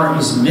main genre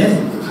is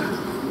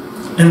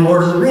myth. In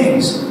Lord of the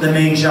Rings, the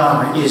main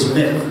genre is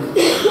myth.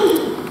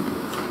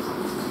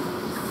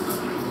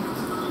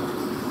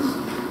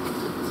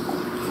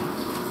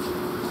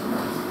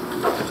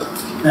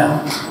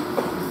 Now,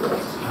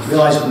 I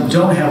realize we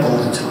don't have a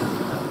lot of time.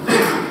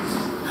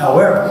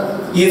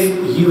 However,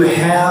 if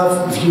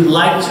you'd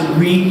like to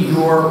read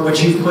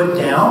what you've put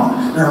down,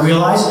 and I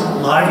realize a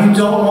lot of you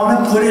don't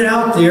want to put it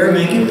out there and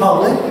make it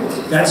public,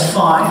 that's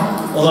fine.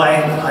 Although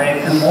I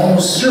am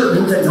almost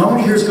certain that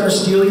nobody here is going to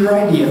steal your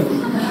idea.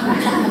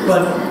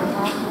 But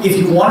if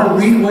you want to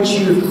read what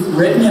you've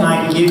written and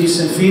I can give you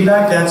some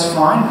feedback, that's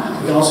fine.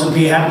 We can also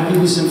be happy to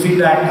give you some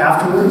feedback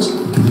afterwards.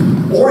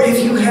 Or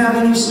if you have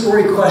any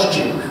story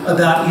question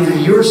about either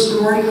your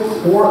story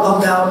or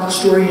about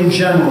story in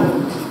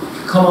general,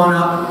 come on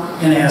up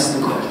and ask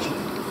the question.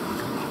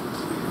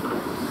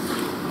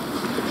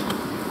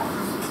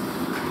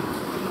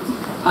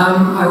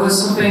 I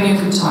was hoping you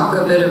could talk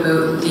a bit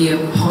about the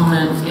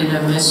opponent in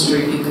a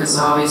mystery, because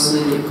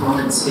obviously the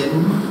opponent's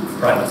hidden.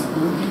 Right.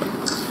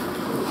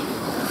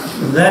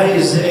 That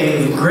is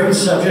a great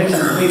subject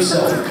and a big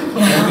subject.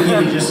 Let me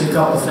give you just a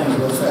couple things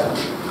real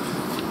fast.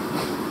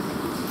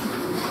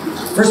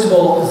 First of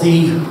all,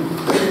 the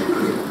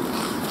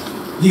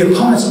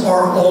opponents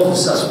are all the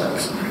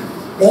suspects.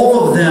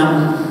 All of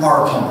them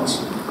are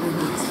opponents.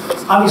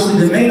 Obviously,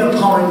 the main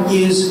opponent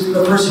is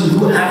the person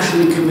who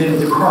actually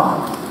committed the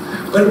crime.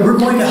 But we're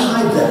going to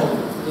hide that.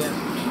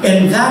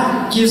 And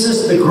that gives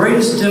us the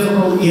greatest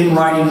difficulty in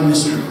writing a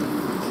mystery.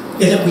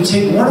 In that we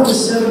take one of the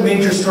 7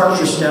 major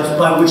structure steps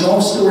by which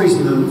all stories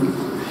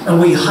move, and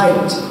we hide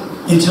it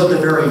until the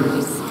very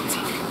end.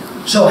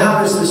 So how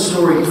does the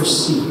story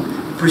proceed?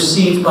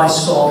 Proceed by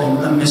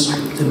solving a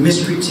mystery. The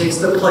mystery takes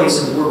the place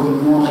of where we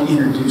normally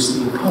introduce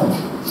the opponent.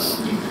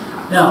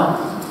 Now,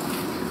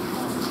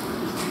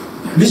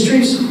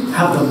 mysteries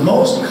have the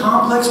most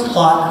complex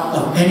plot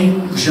of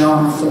any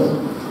genre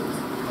form.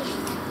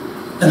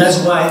 And that's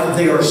why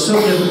they are so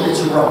difficult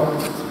to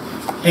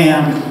write.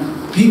 And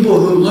people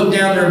who look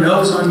down their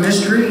nose on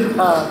mystery,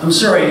 I'm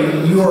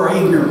sorry, you are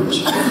ignorant.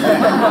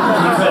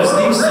 Because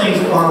these things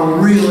are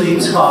really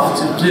tough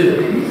to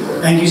do.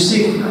 And you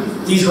see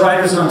these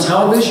writers on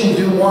television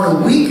do one a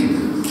week.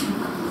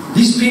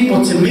 These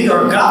people, to me,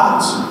 are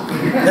gods.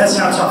 That's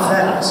how tough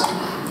that is.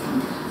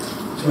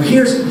 So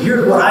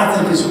here's what I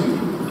think is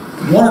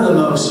one of the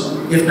most,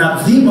 if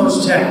not the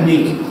most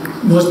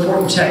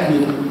important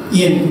technique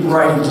in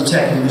writing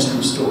detective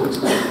mystery stories,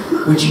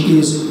 which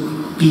is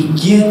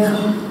begin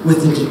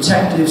with the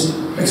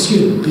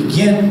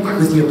begin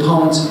with the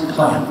opponent's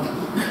plan.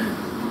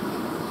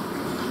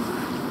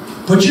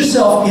 Put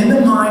yourself in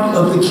the mind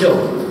of the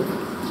killer.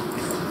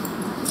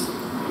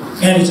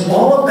 And it's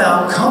all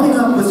about coming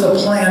up with a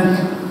plan,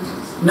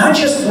 not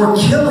just for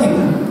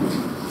killing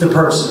the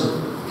person,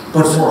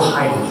 but for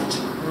hiding it.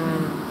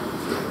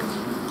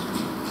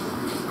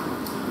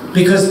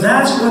 Because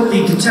that's what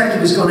the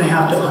detective is going to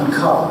have to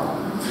uncover.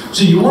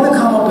 So you want to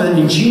come up with an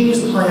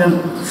ingenious plan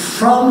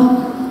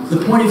from the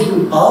point of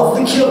view of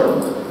the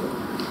killer,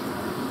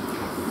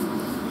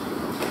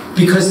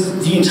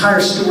 because the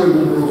entire story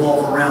will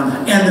revolve around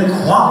that. And the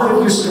quality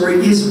of your story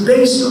is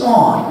based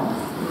on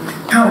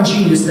how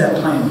ingenious that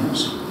plan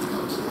is.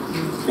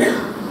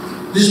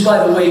 This,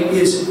 by the way,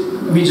 is,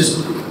 let me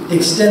just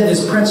extend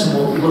this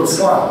principle a little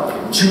farther.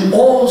 To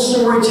all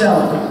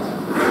storytelling,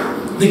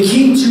 the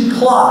key to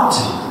plot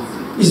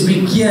is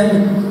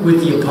begin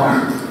with the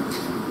opponent.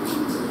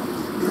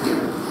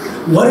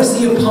 What is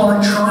the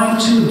opponent trying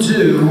to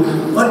do?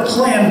 What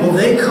plan will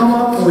they come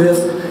up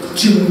with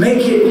to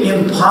make it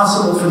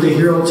impossible for the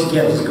hero to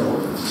get his goal?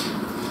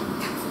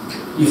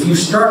 If you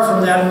start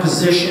from that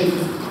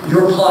position,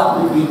 your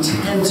plot will be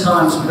 10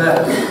 times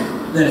better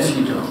than if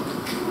you don't.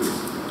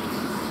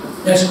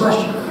 Next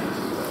question.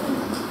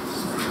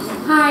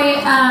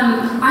 Hi,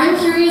 I'm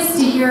curious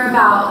to hear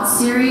about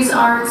series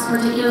arcs,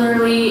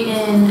 particularly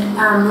in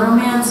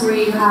romance, where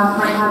you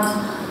might have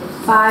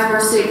 5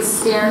 or 6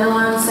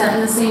 standalones set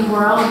in the same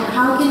world.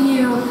 How can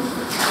you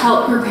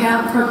help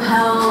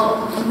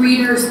propel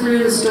readers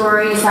through the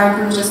story, aside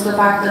from just the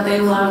fact that they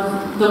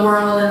love the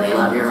world and they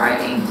love your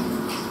writing?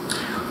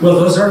 Well,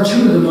 those are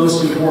two of the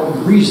most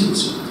important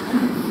reasons.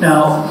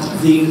 Now,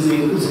 the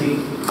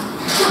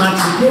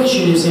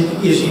contradiction is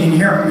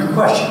inherent in the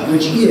question,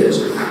 which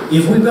is,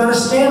 if we've got a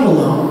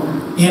standalone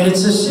and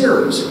it's a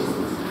series,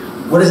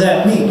 what does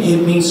that mean?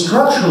 It means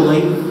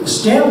structurally, a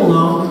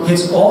standalone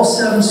hits all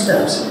 7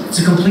 steps. It's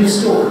a complete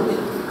story,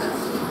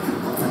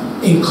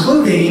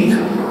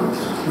 including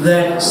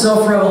that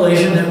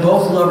self-revelation that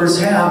both lovers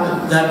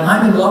have, that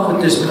I'm in love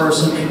with this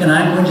person and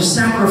I'm going to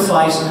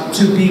sacrifice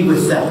to be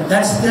with them.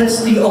 That's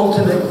the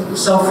ultimate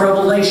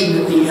self-revelation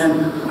at the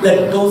end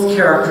that both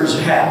characters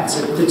have.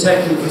 The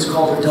technique is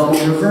called a double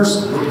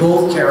reversal, where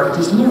both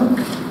characters learn,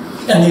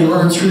 and they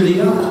learn through the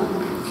other.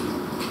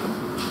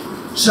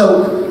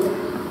 So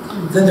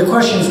then the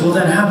question is, well,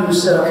 then how do you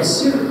set up a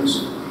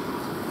series?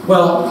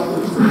 Well,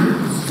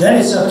 then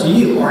it's up to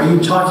you. Are you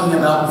talking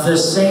about the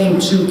same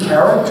 2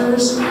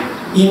 characters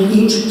in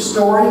each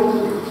story,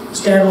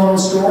 standalone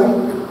story?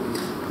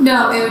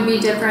 No, it would be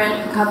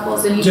different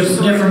couples in each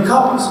story. Different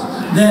couples.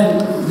 Then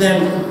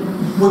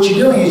what you're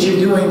doing is you're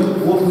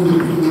doing what we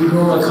would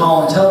normally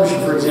call in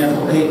television, for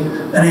example,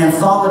 an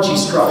anthology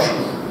structure,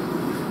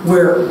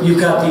 where you've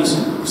got these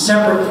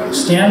separate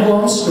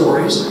standalone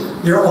stories.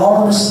 They're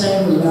all in the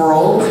same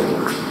world.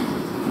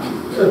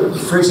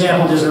 For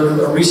example, there's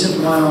a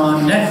recent one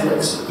on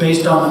Netflix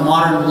based on the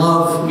Modern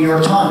Love New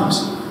York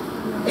Times.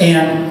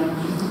 And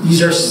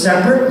these are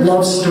separate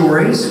love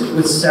stories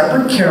with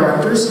separate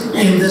characters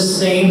in the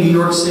same New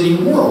York City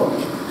world.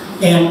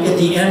 And at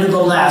the end of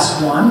the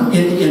last one,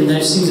 in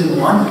the season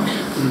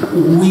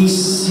 1, we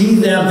see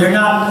them, they're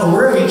not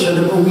aware of each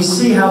other, but we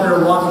see how they're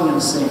walking in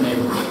the same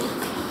neighborhood.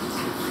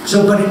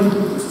 So, but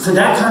for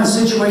that kind of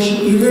situation,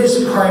 it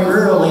is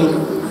primarily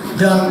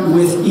done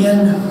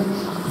within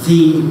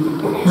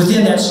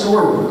that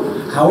story world.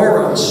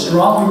 However, I would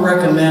strongly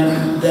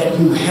recommend that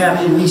you have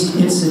at least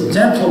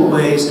incidental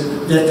ways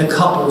that the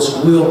couples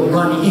will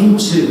run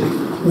into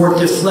or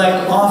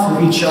deflect off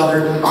of each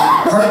other,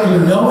 partly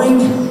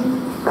knowing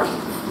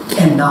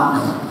and not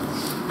knowing.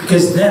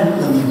 Because then,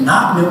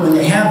 when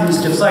they have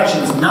these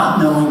deflections, not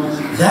knowing,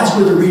 that's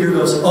where the reader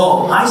goes,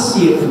 oh, I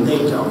see it and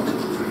they don't.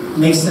 It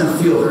makes them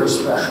feel very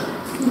special.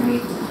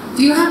 Right.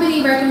 Do you have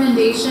any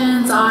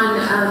recommendations on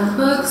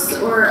books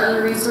or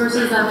other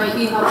resources that might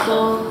be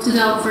helpful to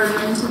delve further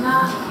into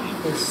that? I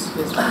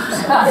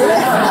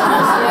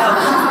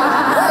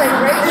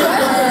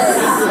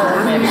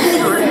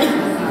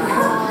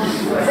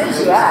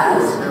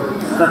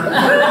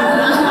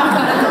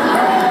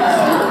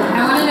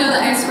want to know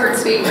the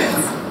experts'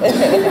 favorites.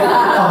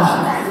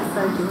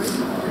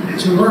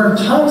 To learn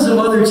tons of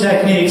other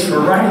techniques for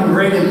writing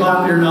great and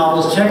popular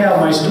novels, check out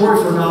my Story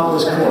for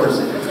Novelists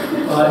course.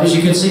 As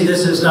you can see,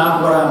 this is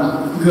not what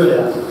I'm good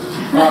at.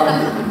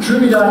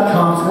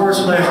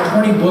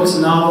 Truby.com/20Books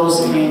novels,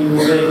 and you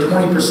will get a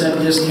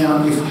 20%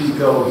 discount if you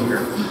go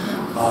here.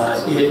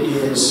 It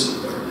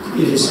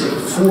is a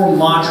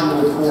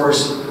 4-module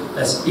course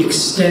that's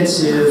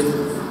extensive.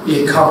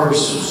 It covers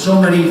so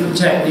many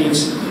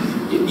techniques.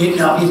 It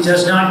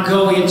does not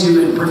go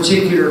into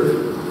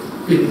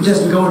it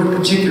doesn't go into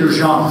particular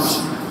genres.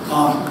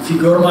 If you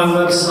go to my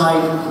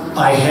website,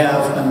 I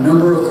have a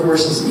number of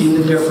courses in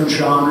the different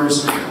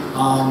genres.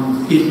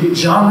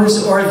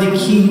 Genres are the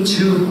key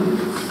to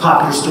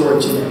popular story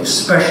today,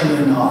 especially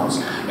in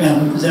novels.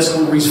 And that's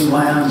one reason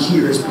why I'm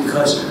here, is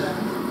because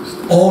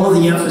all of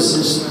the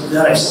emphasis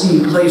that I've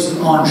seen placed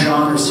on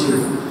genres here.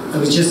 I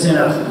was just in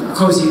a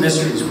Cozy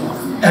Mysteries one.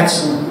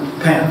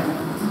 Excellent panel.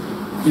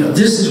 You know,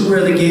 this is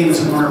where the game is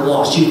won or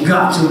lost. You've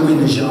got to win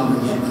the genre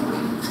game.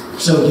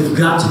 So you've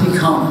got to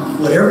become,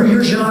 whatever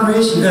your genre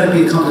is, you've got to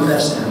become the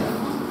best at it.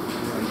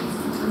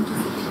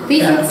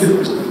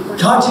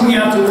 Talk to me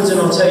afterwards and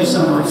I'll tell you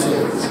some of my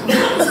favorites.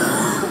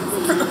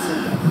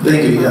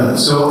 Thank you. Yeah.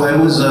 So I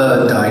was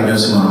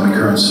diagnosing one of my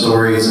current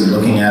stories and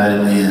looking at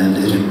it, and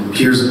it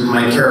appears that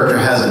my character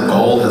has a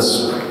goal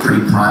that's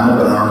pretty primal,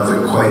 but I don't know if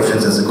it quite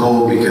fits as a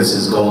goal, because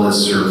his goal is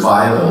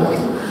survival,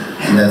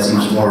 and that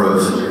seems more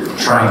of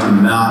trying to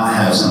not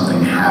have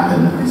something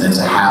happen than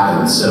to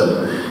happen.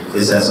 So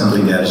is that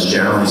something that is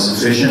generally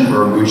sufficient,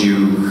 or would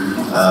you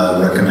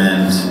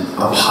recommend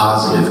a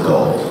positive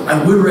goal? I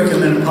would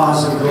recommend a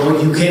positive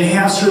goal. You can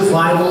have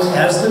survival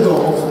as the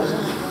goal.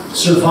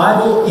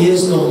 Survival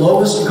is the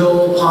lowest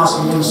goal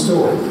possible in the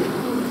story.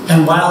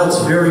 And while it's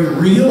very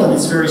real and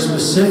it's very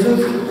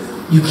specific,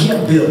 you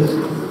can't build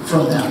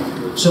from that.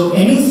 So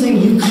anything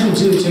you can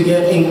do to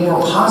get a more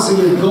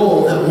positive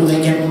goal that will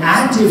make an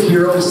active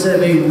hero instead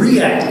of a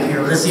reactive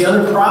hero. That's the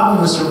other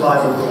problem with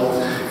survival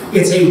goal.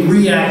 It's a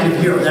reactive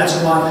hero. That's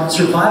why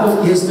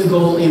survival is the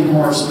goal in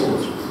horror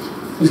stories.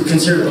 It's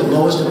considered the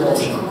lowest of all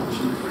genres.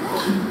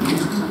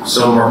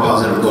 So a more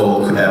positive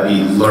goal, could that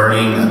be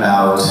learning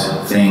about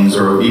things,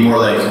 or would it be more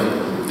like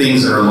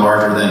things that are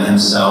larger than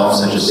himself,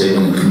 such as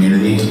saving the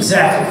community?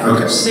 Exactly.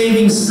 Okay.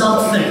 Saving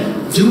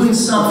something, doing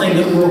something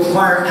that will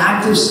require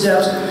active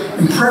steps,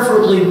 and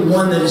preferably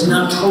one that is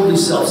not totally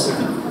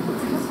self-seeking.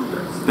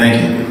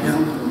 Thank you. Yeah.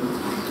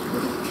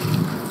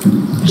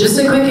 Just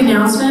a quick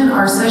announcement,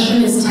 our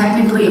session is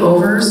technically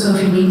over, so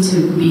if you need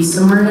to be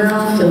somewhere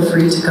now, feel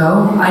free to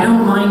go. I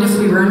don't mind if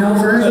we run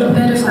over a little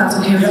bit, if that's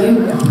okay with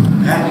you.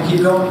 Happy to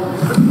keep going.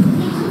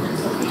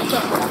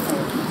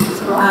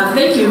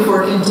 Thank you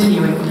for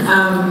continuing.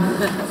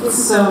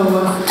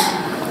 So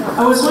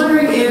I was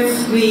wondering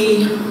if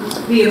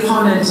the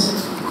opponent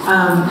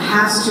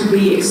has to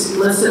be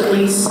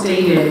explicitly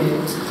stated,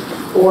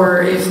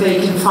 or if they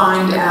can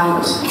find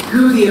out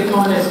who the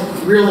opponent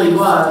really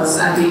was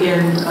at the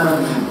end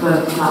of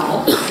the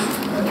novel.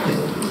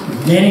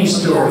 Many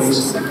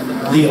stories,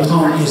 the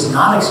opponent is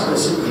not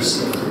explicitly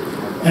stated,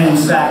 and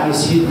in fact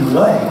is hidden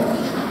away,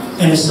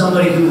 and is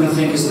somebody who we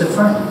think is the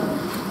friend.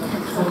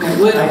 Okay.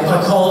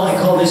 I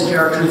call this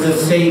character the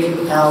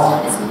fake ally.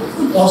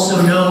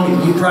 Also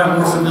known, you're probably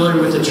more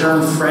familiar with the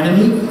term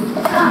frenemy.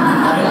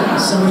 Right?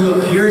 Somebody who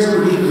appears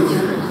to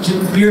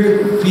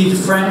be the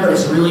friend, but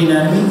is really an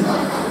enemy.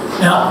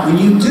 Now, when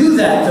you do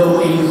that,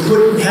 though, and you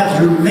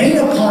have your main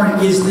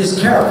opponent is this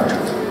character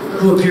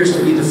who appears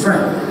to be the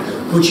friend.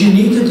 What you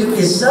need to do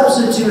is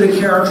substitute a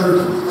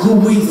character who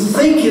we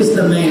think is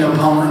the main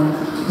opponent,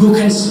 who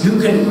can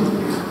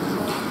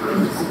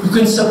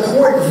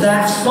support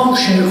that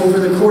function over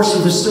the course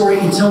of the story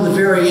until the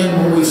very end,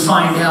 when we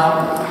find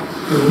out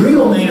the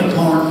real main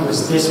opponent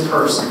was this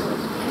person.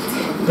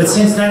 But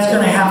since that's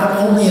going to happen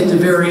only at the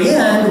very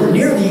end, or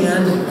near the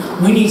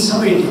end, we need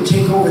somebody to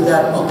take over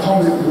that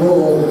opponent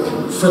role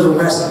for the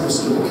rest of the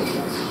story.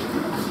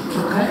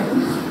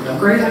 Okay.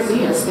 Great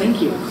ideas.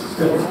 Thank you.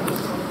 Good.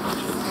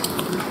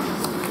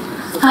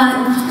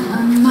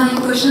 My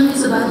question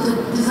is about the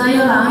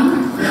desire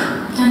line.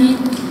 Can it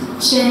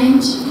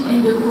change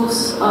in the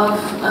course of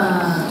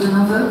the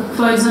novel?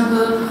 For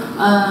example,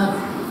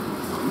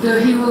 the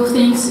hero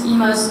thinks he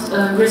must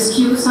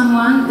rescue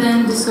someone,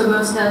 then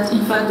discovers that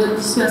in fact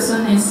this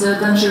person is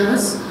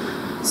dangerous.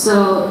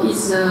 So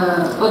his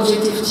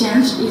objective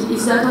change.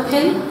 Is that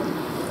okay?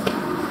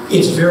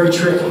 It's very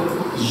tricky.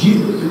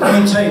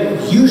 Let me tell you,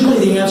 usually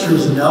the answer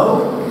is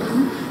no,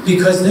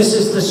 because this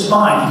is the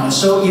spine.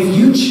 So if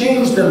you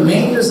change the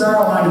main desire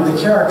line of the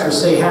character,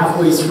 say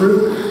halfway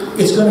through,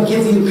 it's going to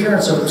give the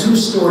appearance of two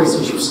stories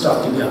that you've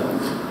stuck together.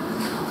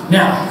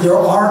 Now, there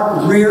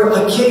are rare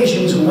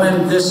occasions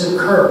when this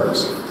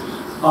occurs.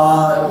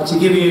 To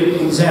give you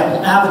an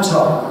example,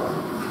 Avatar.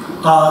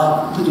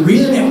 The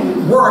reason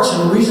it works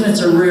and the reason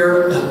it's a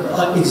rare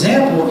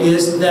example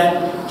is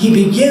that he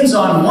begins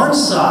on one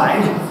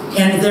side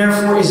and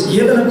therefore is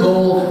given a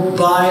goal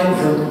by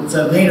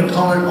the main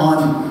opponent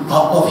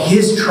of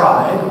his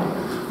tribe,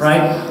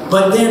 right?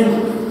 But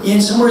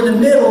then somewhere in the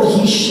middle,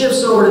 he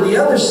shifts over to the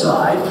other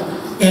side,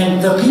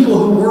 and the people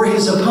who were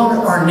his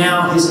opponent are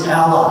now his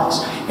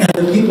allies. And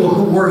the people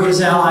who were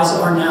his allies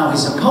are now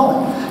his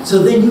opponent.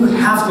 So then you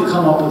have to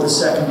come up with a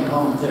second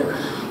opponent there.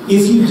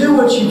 If you do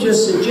what you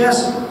just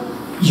suggested,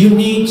 you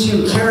need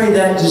to carry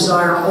that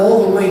desire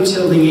all the way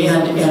till the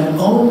end and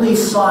only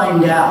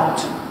find out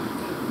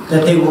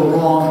that they were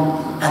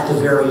wrong at the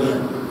very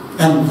end.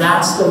 And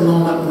that's the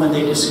moment when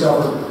they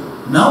discover,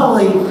 not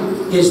only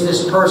is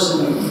this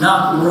person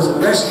not worth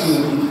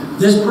rescuing,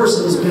 this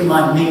person has been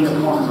my main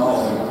opponent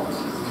all along.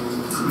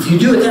 If you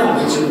do it that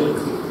way, it's really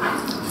cool.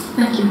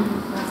 Thank you.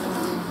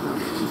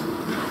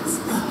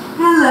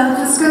 Hello,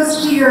 this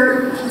goes to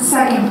your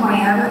second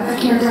point of a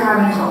character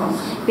having a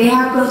goal. They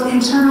have both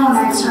internal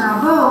and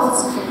external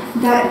goals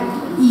that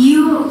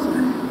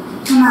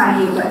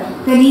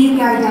that need to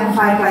be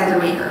identified by the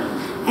reader.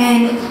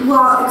 And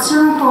while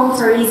external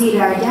goals are easy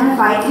to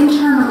identify,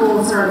 internal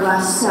goals are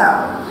less so.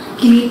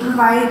 Can you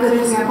provide a good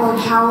example of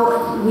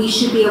how we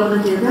should be able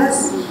to do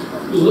this?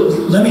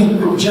 Let me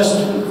just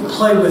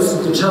play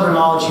with the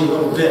terminology a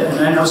little bit, and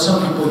I know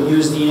some people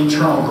use the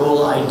internal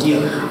goal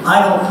idea. I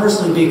don't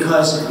personally,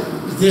 because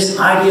this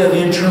idea of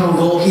internal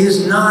goal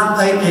is not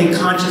a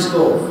conscious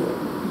goal.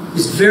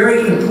 It's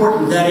very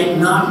important that it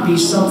not be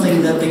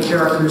something that the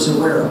character is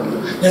aware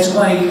of. That's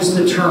why I use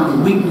the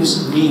term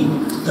weakness and need,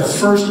 the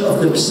first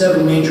of the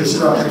 7 major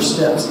structure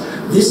steps.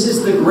 This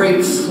is the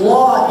great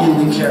flaw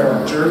in the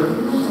character.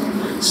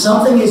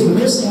 Something is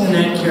missing in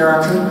that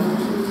character,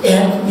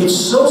 and it's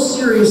so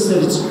serious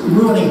that it's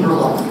ruining her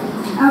life.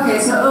 Okay,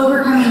 so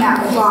overcoming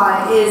that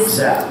flaw is...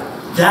 Exactly.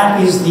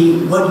 That is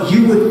what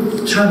you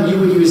would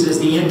use as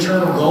the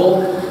internal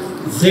goal.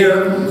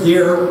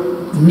 Their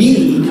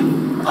need,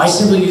 I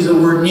simply use the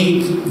word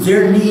need,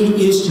 their need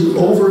is to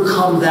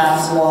overcome that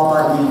flaw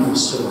by the end of the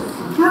story.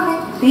 Okay,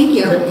 thank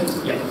you.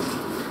 Yeah.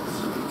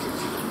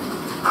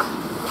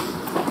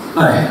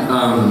 Hi,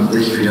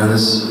 thank you for doing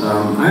this.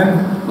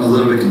 I'm a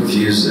little bit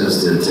confused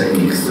as to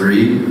technique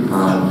 3. You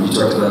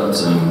talked about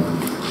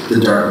the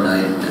Dark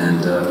Knight, and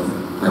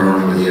I don't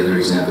remember the other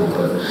example,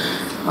 but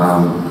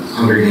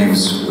Hunger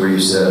Games, where you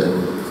said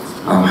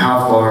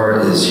how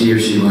far is he or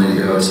she willing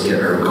to go to get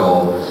her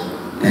goal,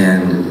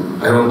 and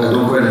I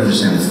don't quite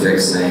understand the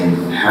fix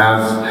saying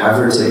have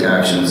her take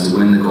actions to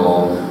win the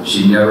goal.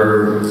 She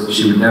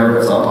would never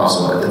have thought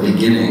possible at the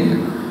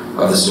beginning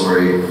of the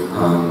story,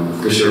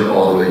 push her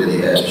all the way to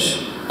the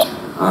edge.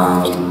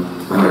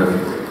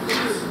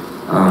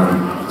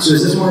 So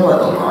is this more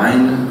about the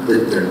line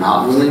that they're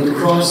not willing to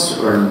cross,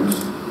 or?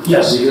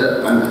 Yes.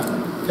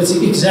 That's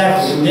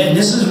exactly, and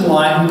this is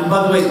why, and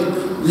by the way,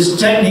 this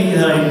technique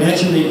that I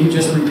mentioned that you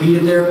just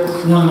repeated there,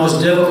 one of the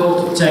most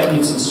difficult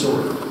techniques in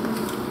story.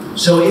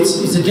 So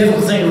it's a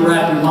difficult thing to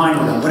wrap your mind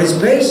around, but it's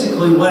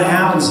basically what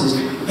happens is,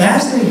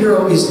 as the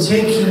hero is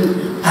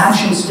taking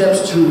action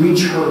steps to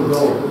reach her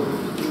goal,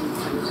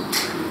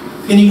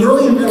 in the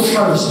early and middle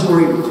part of the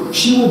story,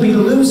 she will be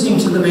losing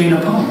to the main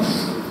opponent,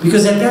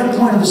 because at that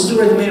point of the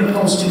story, the main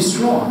opponent's too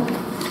strong.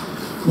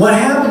 What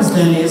happens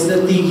then is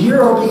that the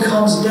hero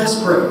becomes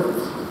desperate,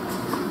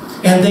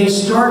 and they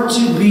start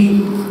to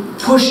be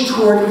pushed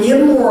toward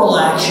immoral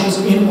actions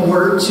in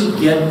order to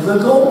get the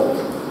goal.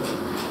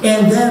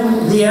 And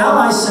then the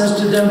ally says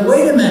to them,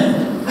 wait a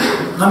minute,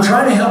 I'm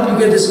trying to help you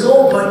get this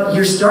goal, but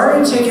you're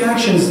starting to take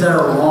actions that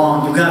are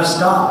wrong. You've got to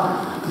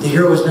stop. The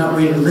hero is not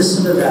ready to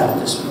listen to that at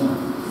this point.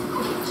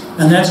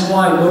 And that's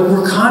why what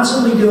we're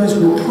constantly doing is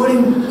we're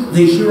putting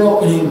the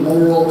hero in a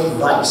moral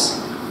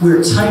vice.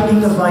 We're tightening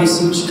the vice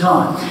each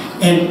time.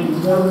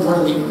 And one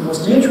of the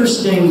most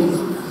interesting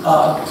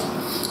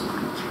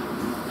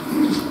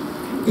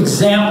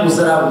examples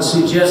that I would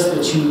suggest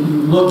that you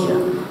look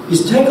at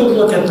is take a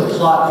look at the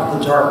plot of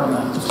The Dark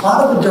Knight. The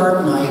plot of The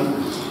Dark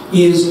Knight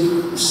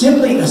is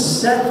simply a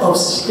set of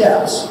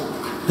steps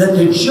that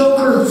the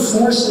Joker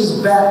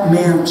forces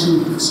Batman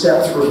to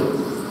step through.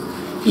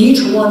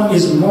 Each one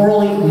is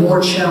morally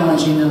more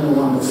challenging than the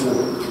one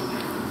before.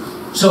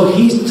 So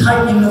he's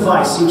tightening the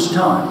vice each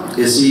time.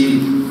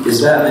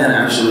 Is Batman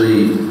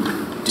actually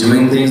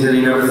doing things that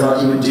he never thought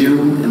he would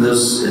do in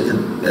those?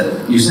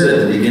 You said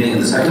at the beginning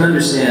of this, I can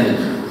understand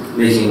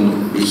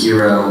making the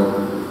hero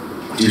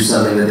do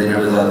something that they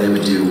never thought they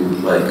would do,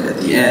 like at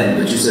the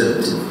end, but you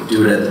said to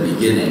do it at the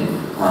beginning.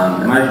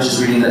 Am I just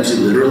reading that too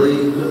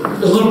literally?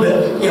 A little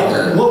bit, yeah.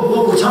 Okay.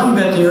 What we're talking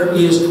about there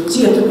is,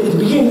 see, at the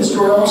beginning of the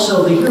story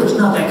also, the hero's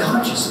not that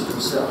conscious of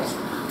themselves.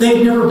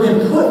 They've never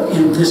been put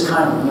in this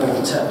kind of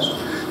moral test.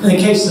 In the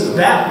case of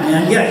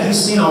Batman, yeah, he's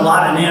seen a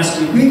lot of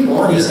nasty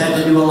people, and he's had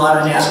to do a lot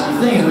of nasty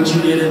things, which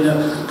you did in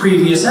the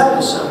previous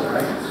episode,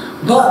 right?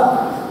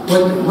 But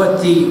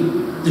what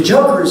the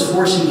Joker is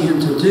forcing him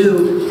to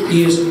do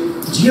is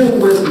deal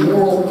with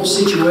moral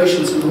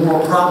situations and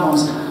moral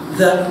problems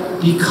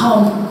that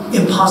become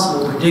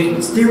impossible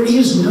predicaments. There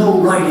is no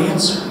right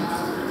answer,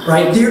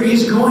 right? There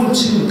is going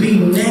to be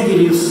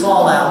negative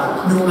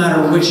fallout no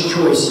matter which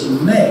choice you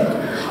make.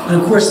 And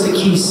of course, the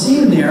key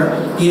scene there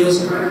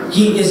is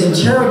he is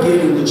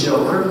interrogating the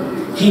Joker.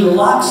 He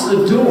locks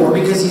the door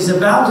because he's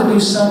about to do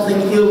something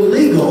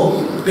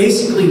illegal,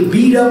 basically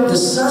beat up the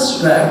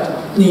suspect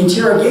in the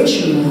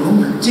interrogation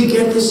room to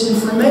get this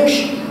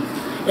information.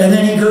 And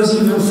then he goes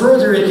even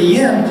further at the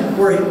end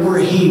where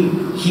he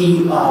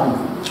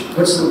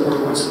what's the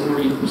word?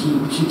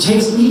 He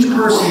takes each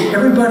person,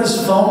 everybody's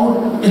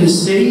phone in the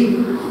city,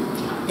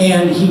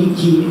 and he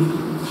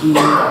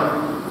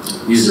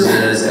uses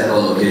it as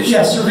echolocation.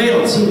 Yeah,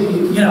 surveillance.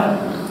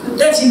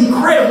 That's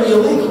incredibly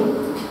illegal,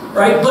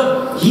 right?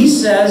 But he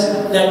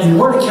says that in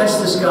order to catch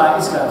this guy,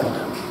 it's got to be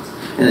done.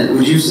 And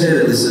would you say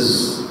that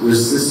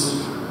was this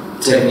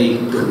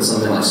technique put in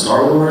something like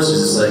Star Wars?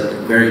 Is this like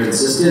very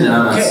consistent and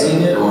I'm not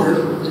seeing it, or?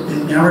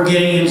 Now we're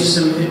getting into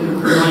some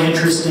really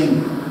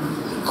interesting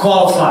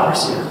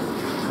qualifiers here.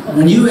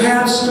 When you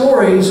have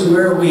stories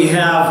where we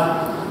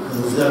have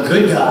the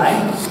good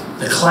guy,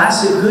 the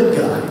classic good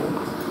guy,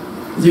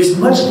 there's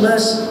much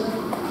less,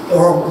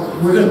 or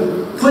we're going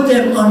to put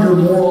them under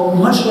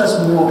much less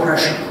moral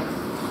pressure.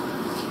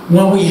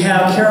 When we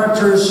have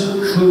characters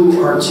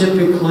who are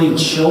typically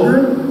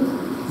children,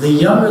 the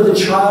younger the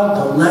child,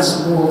 the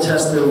less moral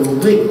test there will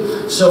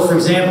be. So, for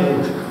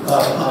example,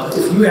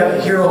 if you have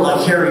a hero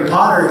like Harry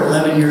Potter at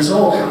 11 years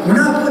old, we're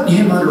not putting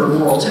him under a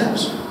moral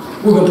test.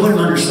 We're going to put him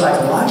under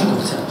psychological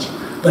test,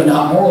 but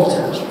not moral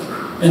test.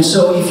 And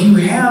so if you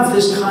have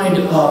this kind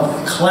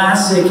of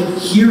classic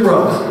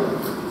hero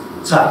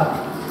type,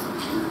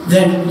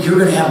 then you're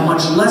going to have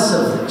much less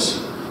of this.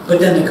 But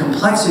then the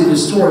complexity of the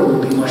story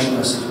will be much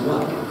less as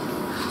well.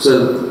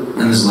 So,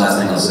 and this is the last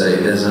thing I'll say,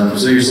 is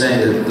so you're saying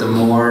that the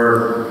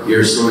more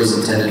your story is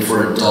intended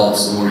for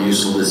adults, the more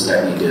useful this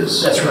technique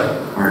is? That's right.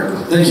 All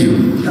right, thank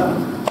you. Yeah.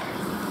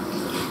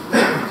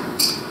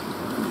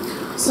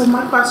 So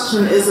my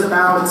question is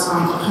about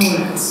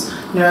opponents.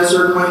 As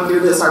you're going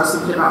through this, I was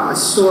thinking about my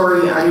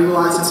story. I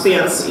realize it's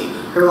fantasy.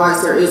 I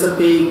realize there is a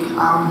big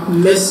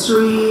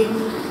mystery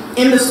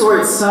in the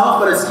story itself,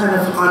 but it's kind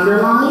of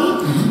underlying.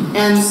 Mm-hmm.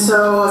 And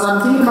so as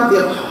I'm thinking about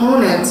the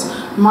opponent,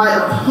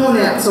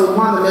 so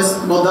one of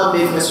the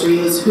big mystery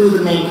is who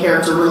the main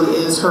character really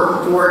is,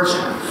 her origin.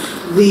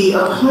 The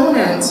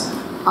opponent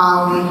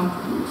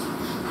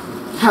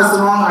has the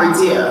wrong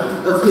idea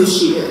of who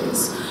she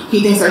is. he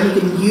thinks that he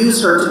can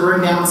use her to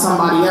bring down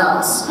somebody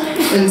else.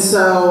 And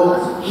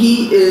so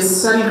he is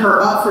setting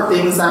her up for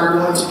things that are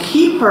going to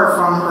keep her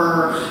from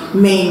her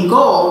main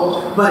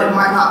goal, but it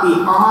might not be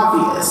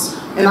obvious.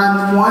 And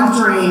I'm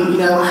wondering,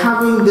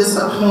 having this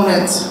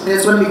opponent, and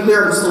it's going to be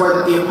clear in the story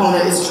that the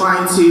opponent is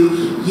trying to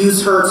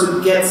use her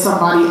to get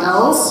somebody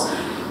else,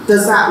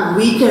 does that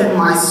weaken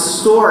my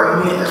story?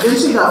 I mean,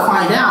 eventually they'll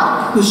find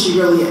out who she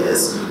really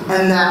is,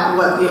 and that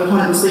what the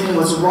opponent was thinking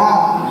was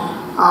wrong.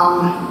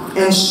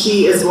 And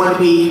she is going to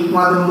be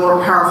one of the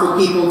more powerful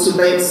people to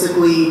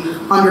basically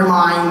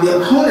undermine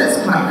the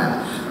opponent's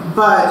plan.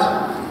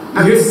 But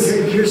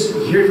here's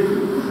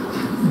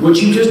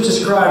what you just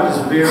described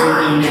is very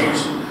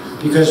dangerous,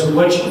 because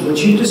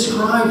what you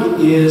described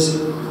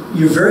is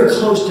you're very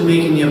close to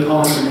making the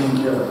opponent the main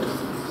character.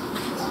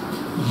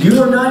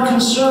 You are not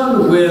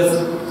concerned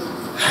with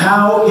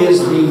how is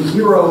the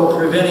hero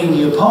preventing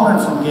the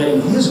opponent from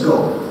getting his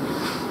goal.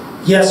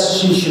 Yes,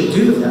 she should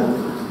do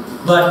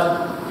that, but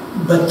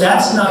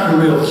that's not the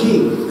real key.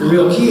 The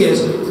real key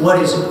is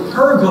what is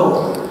her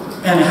goal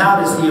and how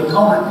does the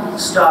opponent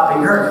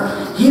stopping her.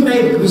 He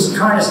may be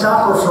trying to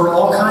stop her for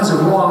all kinds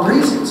of wrong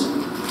reasons.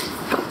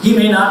 He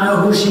may not know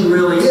who she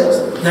really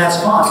is.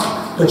 That's fine.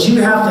 But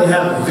you have to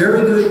have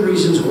very good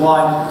reasons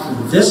why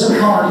this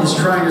opponent is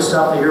trying to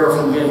stop the hero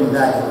from getting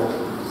that goal.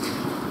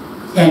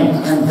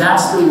 And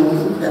that's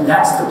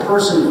the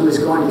person who is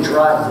going to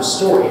drive the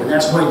story. And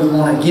that's why you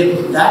want to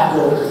give that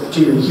goal to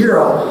your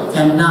hero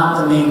and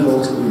not the main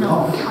goal to the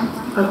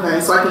opponent.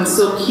 Okay, so I can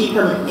still keep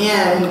him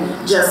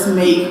in, just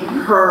make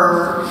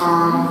her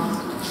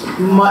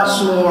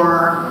much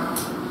more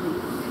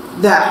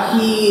that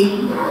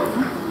he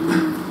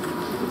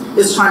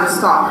is trying to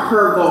stop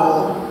her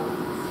goal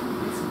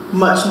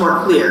much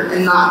more clear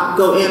and not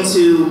go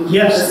into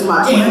as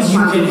much. And you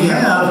can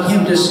have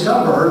him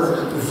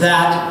discover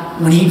that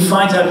when he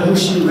finds out who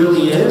she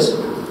really is,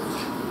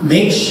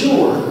 make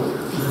sure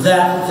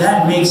that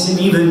that makes him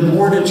even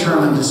more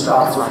determined to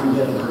stop her from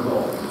getting her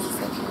goal.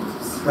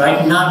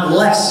 Right? Not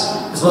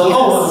less. It's like,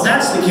 oh, well, if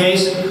that's the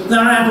case, then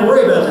I don't have to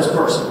worry about this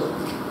person.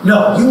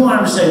 No, you want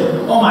him to say,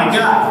 oh my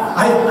God,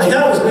 I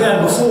thought it was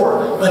bad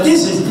before, but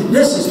this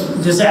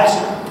is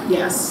disaster.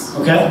 Yes.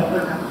 Okay?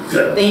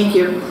 Good. Thank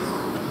you.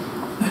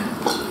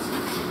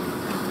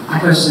 My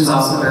question is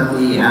also about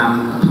the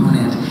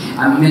opponent.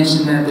 You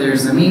mentioned that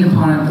there's the main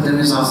opponent, but then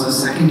there's also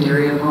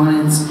secondary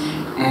opponents,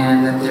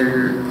 and that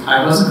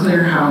I wasn't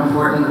clear how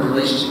important the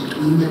relationship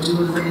between the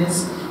two of them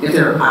is, if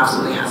there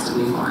absolutely has to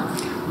be one.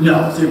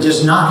 No, there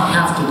does not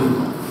have to be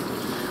one.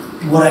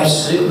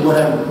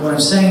 What I'm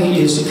saying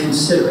is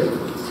consider it.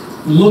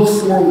 Look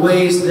for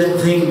ways that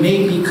they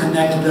may be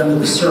connected under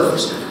the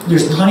surface.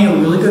 There's plenty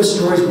of really good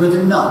stories where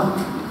they're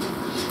not.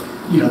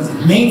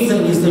 The main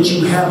thing is that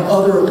you have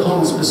other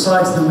opponents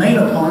besides the main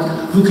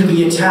opponent who can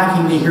be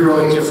attacking the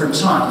hero at different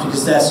times,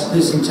 because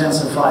this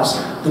intensifies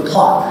the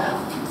plot.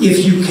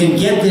 If you can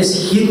get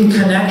this hidden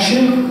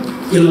connection,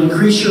 it'll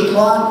increase your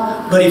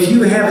plot, but if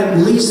you have at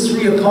least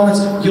 3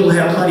 opponents, you'll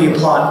have plenty of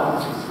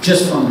plot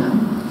just from them.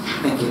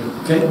 Thank you.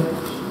 Okay?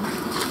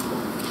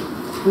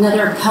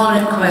 Another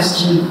opponent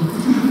question.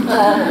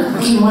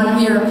 Can one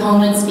of your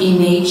opponents be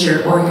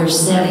nature or your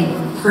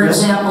setting? For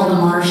example, The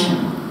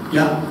Martian.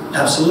 Yeah,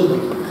 absolutely.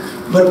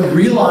 But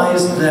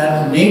realize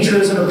that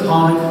nature is an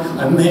opponent.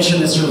 I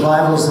mentioned that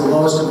survival is the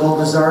lowest of all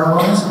desire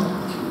lines.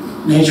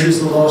 Nature is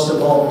the lowest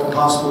of all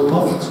possible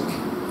opponents.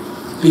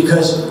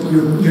 Because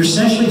you're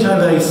essentially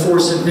talking about a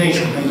force of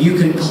nature. Now you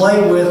can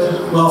play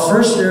with, well,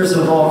 first there's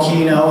a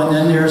volcano, and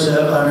then there's an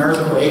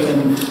earthquake,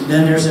 and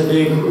then there's a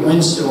big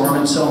windstorm,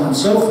 and so on and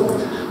so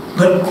forth.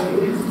 But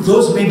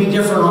those may be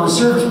different on the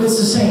surface, but it's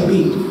the same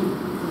beat.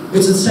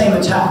 It's the same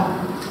attack.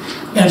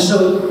 And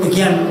so,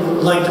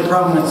 again, like the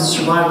problem with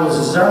survival as a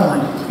desire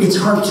line, it's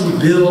hard to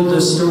build the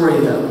story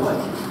that way.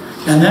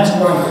 And that's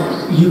why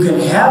you can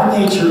have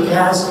nature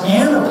as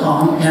an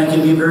opponent, and it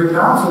can be a very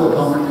powerful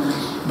opponent,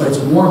 but it's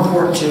more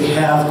important to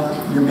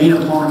have your main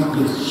opponent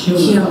be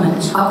human.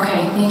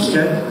 Okay, thank you.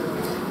 Okay?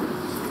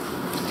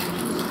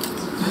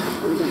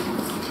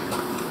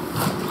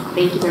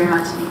 Thank you very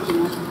much. Thank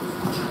you.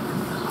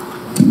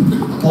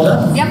 All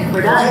done? Yep,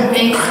 we're done. Okay.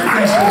 Thanks.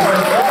 Thanks,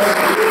 everybody.